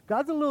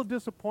a little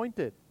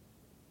disappointed.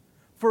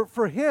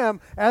 For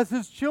him, as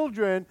his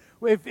children,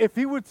 if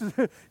he would,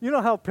 you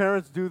know how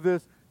parents do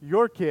this,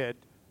 your kid,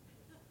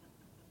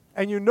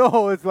 and you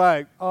know it's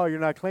like, oh, you're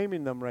not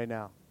claiming them right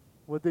now.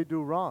 What'd they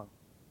do wrong?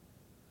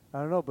 I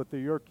don't know, but they're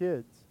your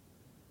kids.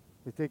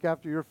 They take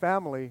after your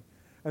family,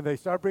 and they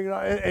start bringing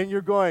out, and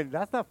you're going,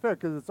 that's not fair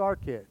because it's our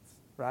kids,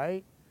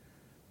 right?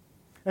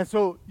 And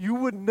so you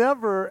would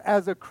never,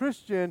 as a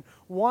Christian,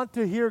 want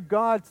to hear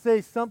God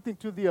say something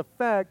to the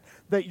effect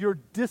that you're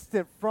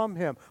distant from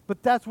him.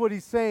 But that's what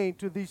he's saying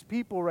to these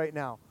people right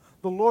now.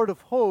 The Lord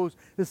of hosts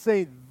is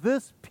saying,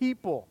 this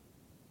people,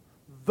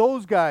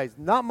 those guys,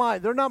 not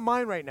mine. They're not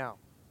mine right now,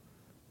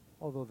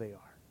 although they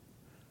are.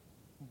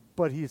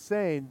 But he's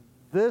saying,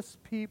 this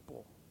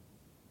people.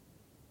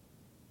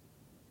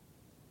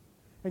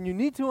 And you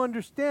need to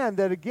understand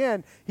that,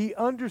 again, he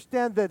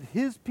understands that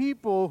his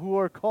people, who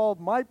are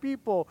called my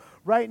people,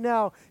 right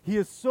now, he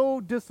is so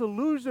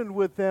disillusioned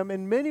with them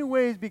in many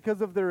ways because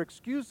of their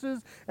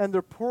excuses and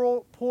their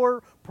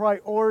poor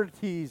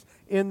priorities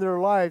in their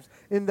lives,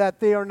 in that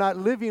they are not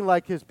living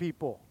like his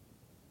people.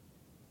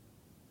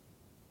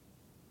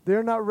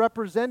 They're not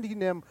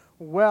representing him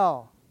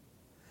well.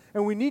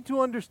 And we need to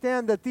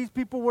understand that these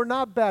people were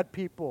not bad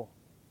people.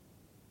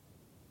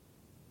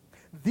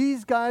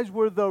 These guys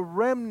were the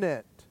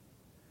remnant,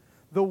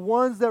 the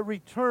ones that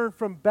returned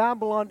from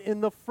Babylon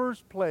in the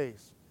first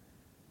place.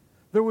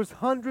 There was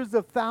hundreds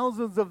of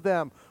thousands of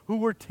them who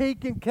were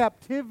taken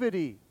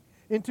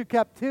into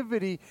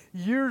captivity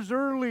years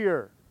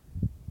earlier.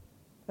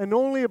 And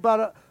only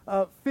about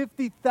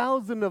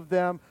 50,000 of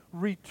them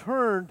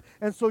returned.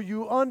 And so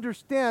you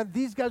understand,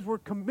 these guys were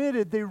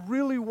committed. They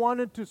really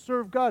wanted to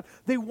serve God.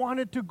 They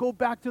wanted to go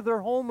back to their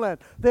homeland.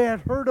 They had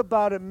heard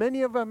about it.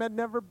 Many of them had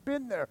never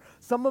been there.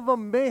 Some of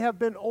them may have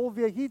been old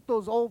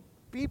viejitos, old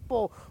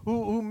people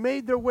who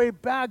made their way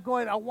back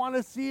going, I want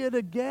to see it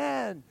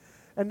again.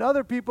 And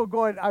other people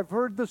going, I've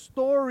heard the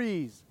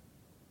stories,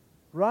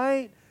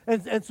 right?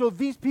 And so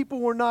these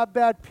people were not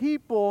bad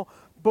people,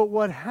 but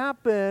what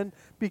happened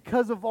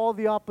because of all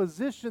the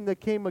opposition that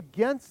came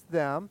against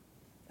them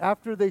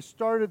after they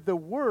started the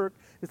work,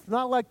 it's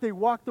not like they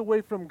walked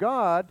away from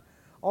God.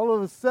 All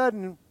of a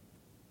sudden,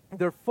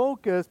 their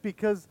focus,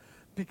 because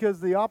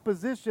the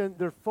opposition,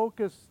 their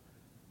focus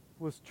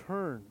was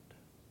turned.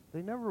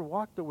 They never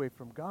walked away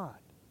from God.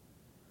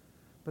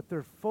 But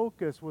their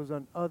focus was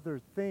on other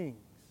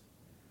things,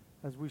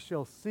 as we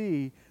shall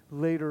see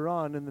later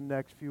on in the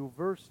next few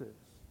verses.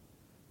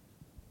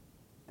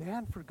 They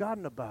hadn't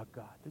forgotten about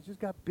God. They just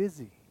got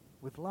busy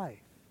with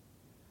life.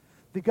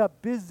 They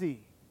got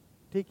busy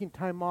taking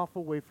time off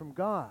away from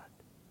God.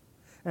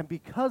 And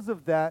because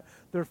of that,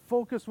 their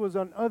focus was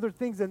on other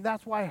things. And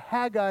that's why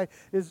Haggai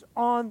is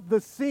on the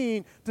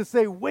scene to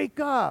say, wake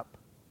up.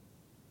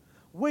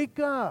 Wake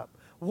up.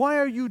 Why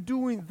are you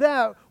doing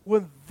that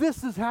when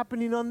this is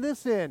happening on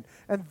this end?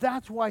 And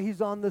that's why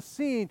he's on the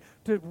scene,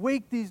 to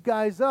wake these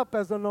guys up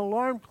as an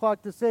alarm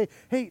clock to say,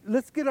 hey,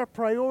 let's get our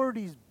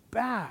priorities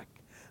back.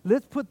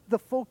 Let's put the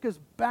focus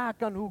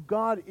back on who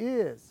God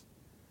is.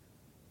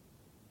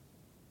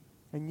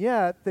 And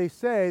yet, they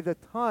say the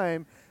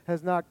time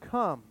has not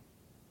come.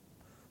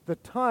 The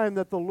time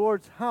that the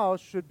Lord's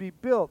house should be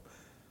built.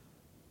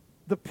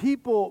 The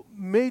people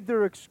made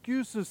their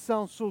excuses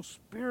sound so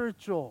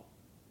spiritual.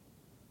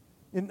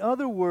 In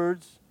other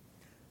words,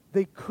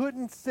 they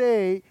couldn't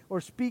say or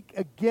speak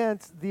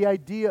against the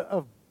idea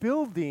of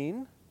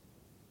building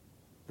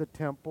the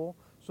temple,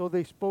 so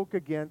they spoke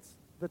against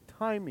the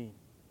timing.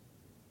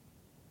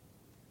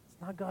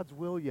 It's not God's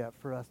will yet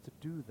for us to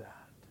do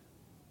that.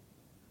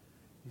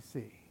 You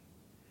see,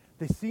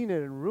 they seen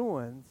it in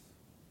ruins.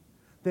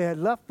 They had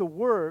left the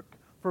work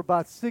for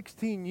about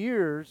 16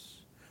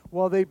 years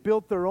while they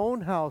built their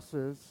own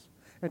houses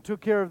and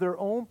took care of their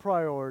own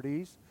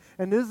priorities.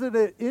 And isn't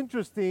it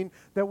interesting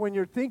that when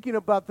you're thinking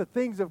about the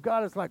things of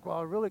God, it's like, well,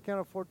 I really can't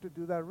afford to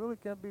do that. I really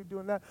can't be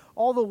doing that.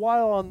 All the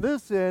while on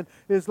this end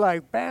is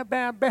like, bam,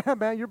 bam, bam,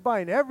 man, you're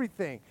buying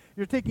everything.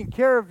 You're taking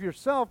care of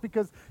yourself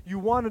because you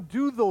want to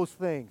do those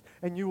things.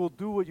 And you will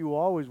do what you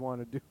always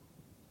want to do.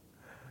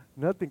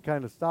 Nothing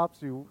kind of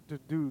stops you to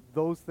do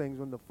those things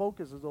when the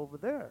focus is over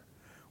there.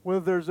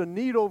 When there's a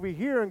need over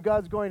here and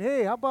God's going,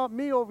 hey, how about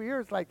me over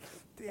here? It's like,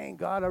 dang,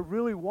 God, I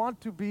really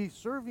want to be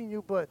serving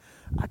you, but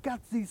I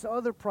got these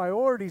other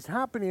priorities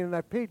happening and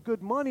I paid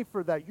good money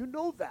for that. You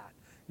know that.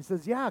 He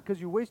says, yeah, because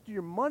you wasted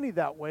your money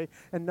that way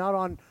and not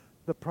on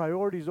the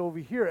priorities over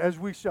here, as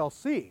we shall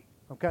see.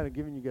 I'm kind of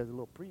giving you guys a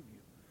little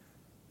preview.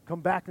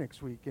 Come back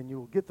next week and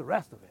you'll get the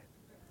rest of it.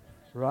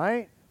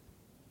 Right?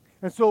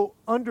 And so,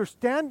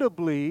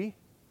 understandably,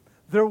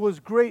 there was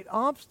great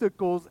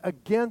obstacles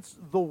against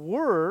the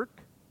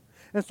work.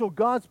 And so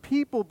God's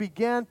people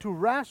began to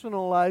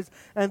rationalize,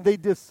 and they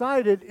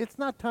decided it's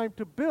not time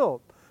to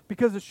build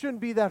because it shouldn't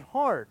be that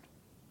hard.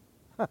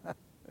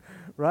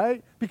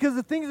 Right? Because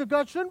the things of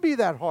God shouldn't be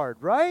that hard,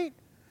 right?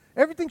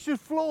 Everything should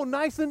flow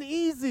nice and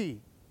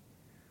easy.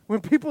 When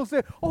people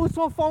say, oh, it's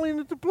all falling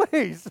into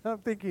place, I'm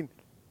thinking,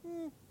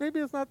 maybe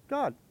it's not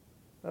God.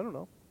 I don't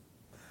know.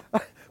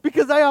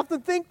 Because I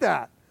often think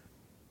that.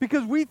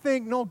 Because we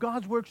think, no,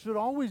 God's work should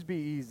always be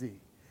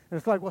easy. And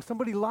it's like, well,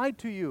 somebody lied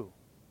to you.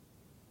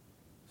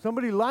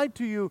 Somebody lied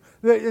to you.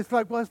 It's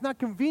like, well, it's not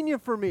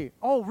convenient for me.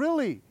 Oh,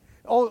 really?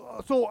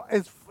 Oh, so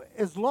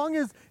as long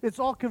as it's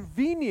all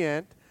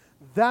convenient,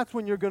 that's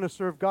when you're going to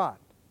serve God.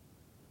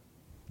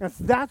 And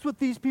that's what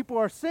these people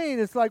are saying.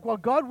 It's like, well,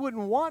 God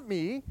wouldn't want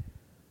me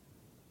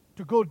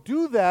to go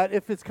do that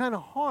if it's kind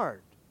of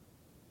hard.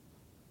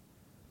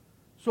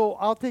 So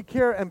I'll take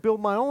care and build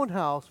my own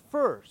house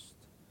first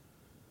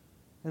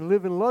and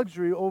live in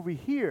luxury over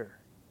here.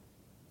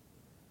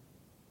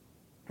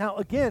 Now,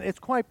 again, it's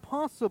quite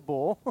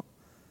possible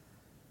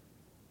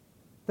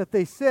that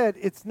they said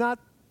the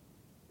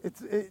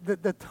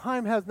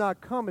time has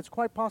not come. It's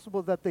quite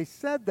possible that they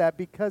said that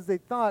because they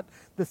thought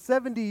the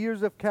 70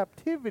 years of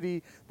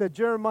captivity that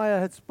Jeremiah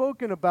had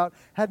spoken about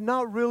had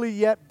not really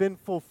yet been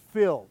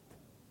fulfilled.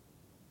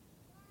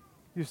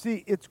 You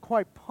see, it's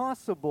quite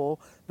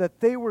possible that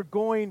they were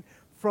going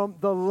from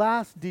the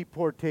last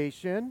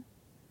deportation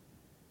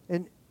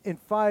in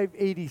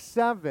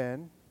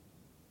 587,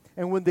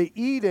 and when the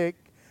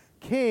edict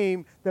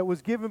came that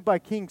was given by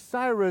King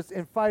Cyrus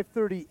in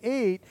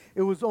 538,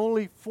 it was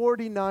only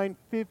 49,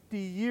 50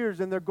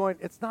 years, and they're going,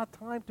 it's not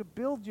time to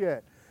build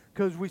yet,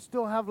 because we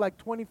still have like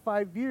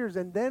 25 years,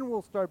 and then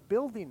we'll start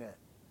building it.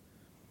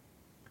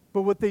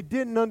 But what they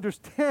didn't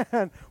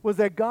understand was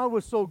that God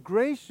was so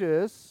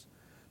gracious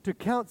to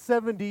count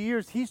 70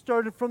 years. He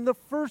started from the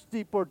first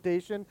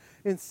deportation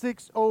in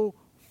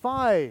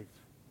 605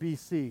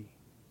 BC.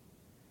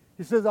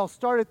 He says, I'll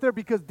start it there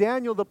because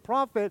Daniel the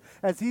prophet,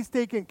 as he's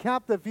taken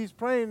captive, he's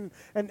praying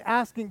and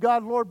asking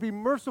God, Lord, be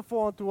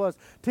merciful unto us.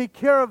 Take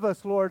care of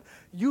us, Lord.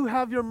 You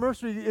have your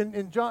mercy.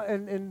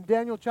 In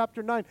Daniel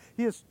chapter 9,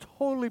 he is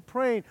totally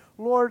praying,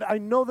 Lord, I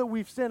know that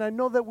we've sinned. I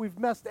know that we've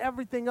messed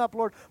everything up,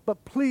 Lord,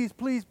 but please,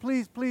 please,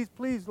 please, please,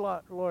 please,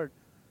 Lord,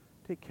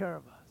 take care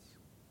of us.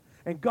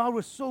 And God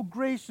was so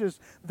gracious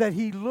that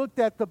he looked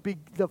at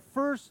the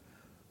first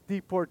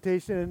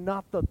deportation and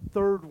not the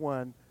third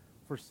one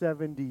for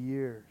 70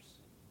 years.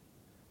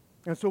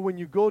 And so when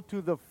you go to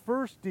the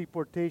first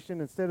deportation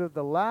instead of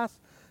the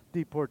last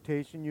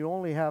deportation, you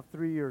only have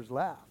 3 years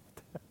left.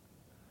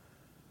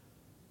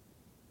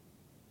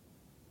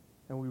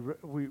 And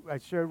I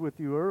shared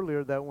with you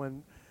earlier that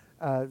when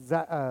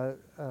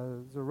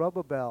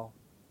Zerubbabel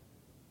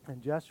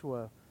and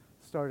Joshua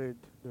started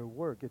their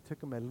work, it took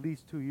them at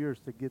least 2 years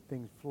to get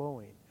things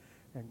flowing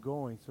and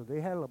going. So they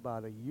had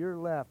about a year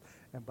left,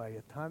 and by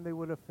the time they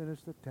would have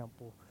finished the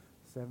temple,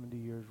 70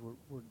 years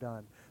were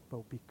done.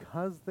 But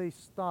because they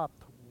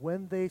stopped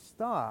when they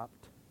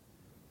stopped,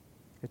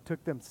 it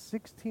took them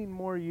 16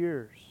 more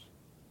years.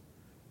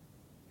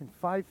 In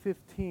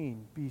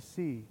 515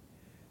 BC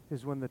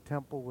is when the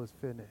temple was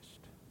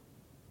finished.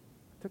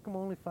 It took them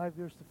only 5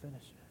 years to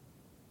finish it.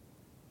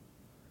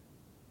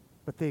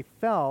 But they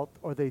felt,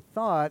 or they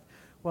thought,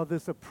 well,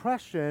 this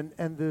oppression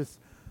and this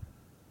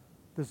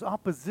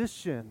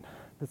opposition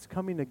that's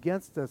coming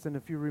against us. And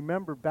if you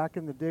remember back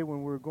in the day when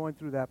we were going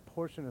through that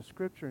portion of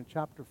Scripture in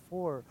chapter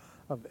 4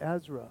 of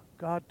Ezra,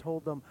 God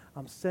told them,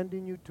 I'm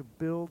sending you to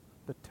build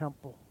the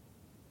temple.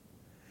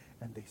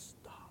 And they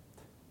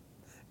stopped.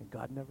 And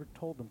God never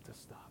told them to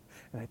stop.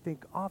 And I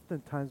think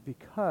oftentimes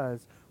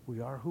because we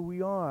are who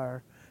we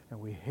are and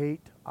we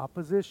hate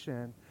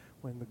opposition,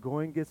 when the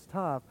going gets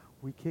tough,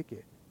 we kick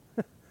it.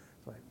 It's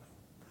like,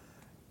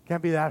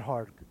 can't be that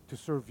hard to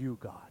serve you,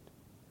 God.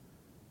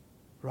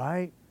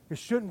 Right? It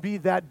shouldn't be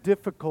that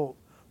difficult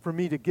for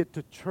me to get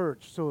to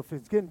church. So if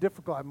it's getting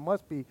difficult, I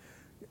must be.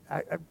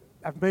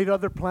 I've made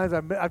other plans.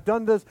 I've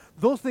done this.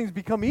 Those things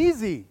become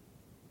easy.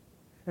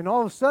 And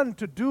all of a sudden,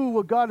 to do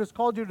what God has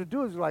called you to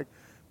do is like,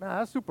 man,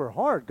 that's super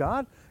hard,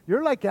 God.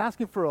 You're like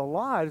asking for a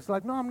lot. It's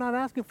like, no, I'm not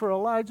asking for a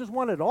lot. I just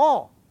want it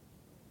all.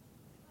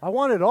 I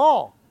want it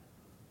all.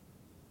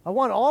 I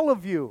want all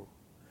of you.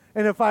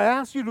 And if I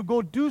ask you to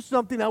go do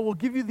something, I will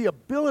give you the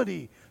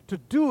ability to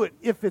do it.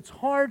 If it's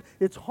hard,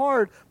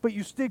 but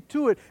you stick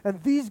to it.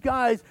 And these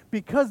guys,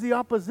 because the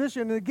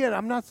opposition, and again,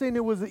 I'm not saying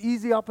it was an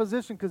easy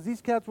opposition, because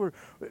these cats were,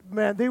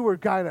 man, they were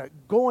kind of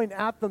going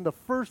at them. The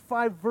first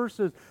 5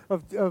 verses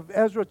of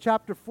Ezra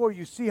chapter 4,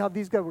 you see how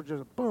these guys were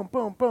just boom,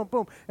 boom, boom,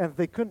 boom. And if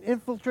they couldn't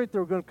infiltrate, they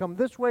were going to come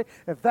this way.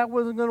 If that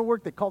wasn't going to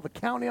work, they called the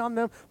county on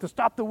them to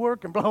stop the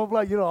work and blah,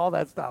 blah, blah, all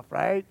that stuff,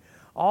 right?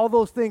 All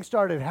those things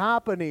started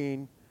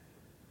happening.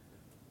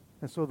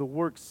 And so the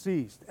work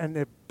ceased. And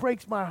it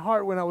breaks my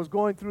heart when I was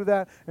going through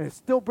that. And it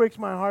still breaks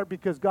my heart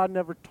because God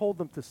never told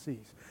them to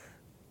cease.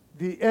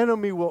 The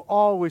enemy will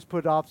always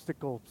put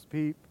obstacles,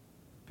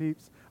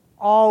 peeps.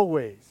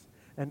 Always.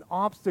 And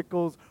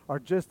obstacles are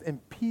just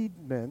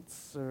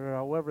impediments, or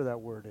however that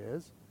word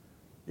is.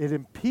 It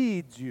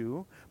impedes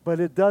you,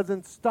 but it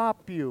doesn't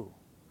stop you.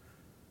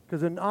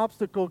 Because an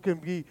obstacle can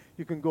be,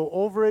 you can go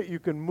over it, you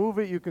can move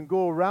it, you can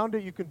go around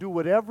it, you can do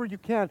whatever you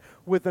can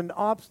with an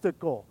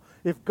obstacle.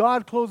 If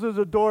God closes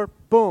a door,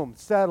 boom,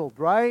 settled,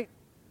 right?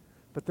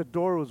 But the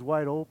door was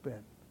wide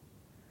open.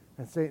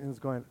 And Satan is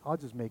going, I'll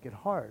just make it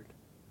hard.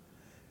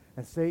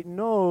 And Satan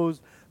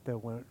knows that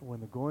when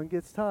the going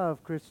gets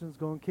tough, Christians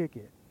go and kick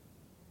it.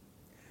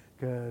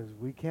 Because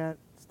we can't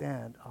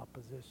stand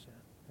opposition.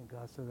 And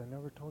God says, I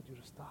never told you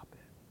to stop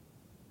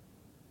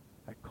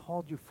it. I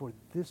called you for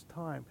this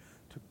time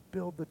to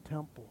build the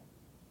temple.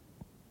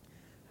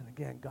 And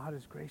again, God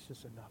is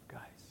gracious enough,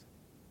 guys.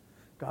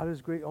 God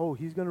is great. Oh,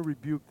 he's going to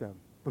rebuke them.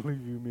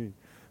 Believe you me.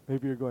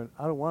 Maybe you're going,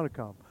 I don't want to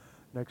come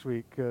next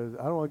week because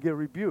I don't want to get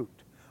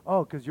rebuked.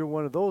 Oh, because you're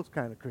one of those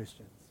kind of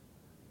Christians.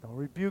 Don't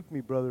rebuke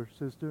me, brother,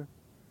 sister.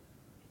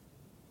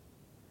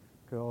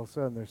 Because all of a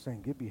sudden they're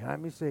saying, get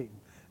behind me, Satan.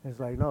 And it's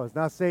like, no, it's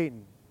not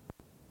Satan.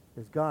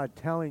 It's God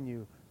telling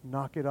you,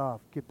 knock it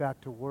off, get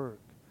back to work.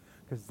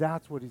 Because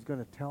that's what he's going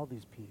to tell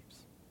these peeps.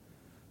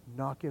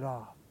 Knock it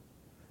off.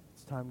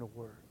 It's time to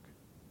work.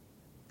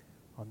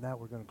 On that,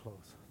 we're going to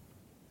close.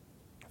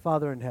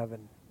 Father in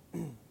heaven,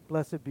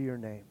 blessed be your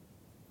name.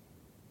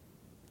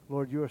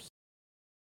 Lord, you are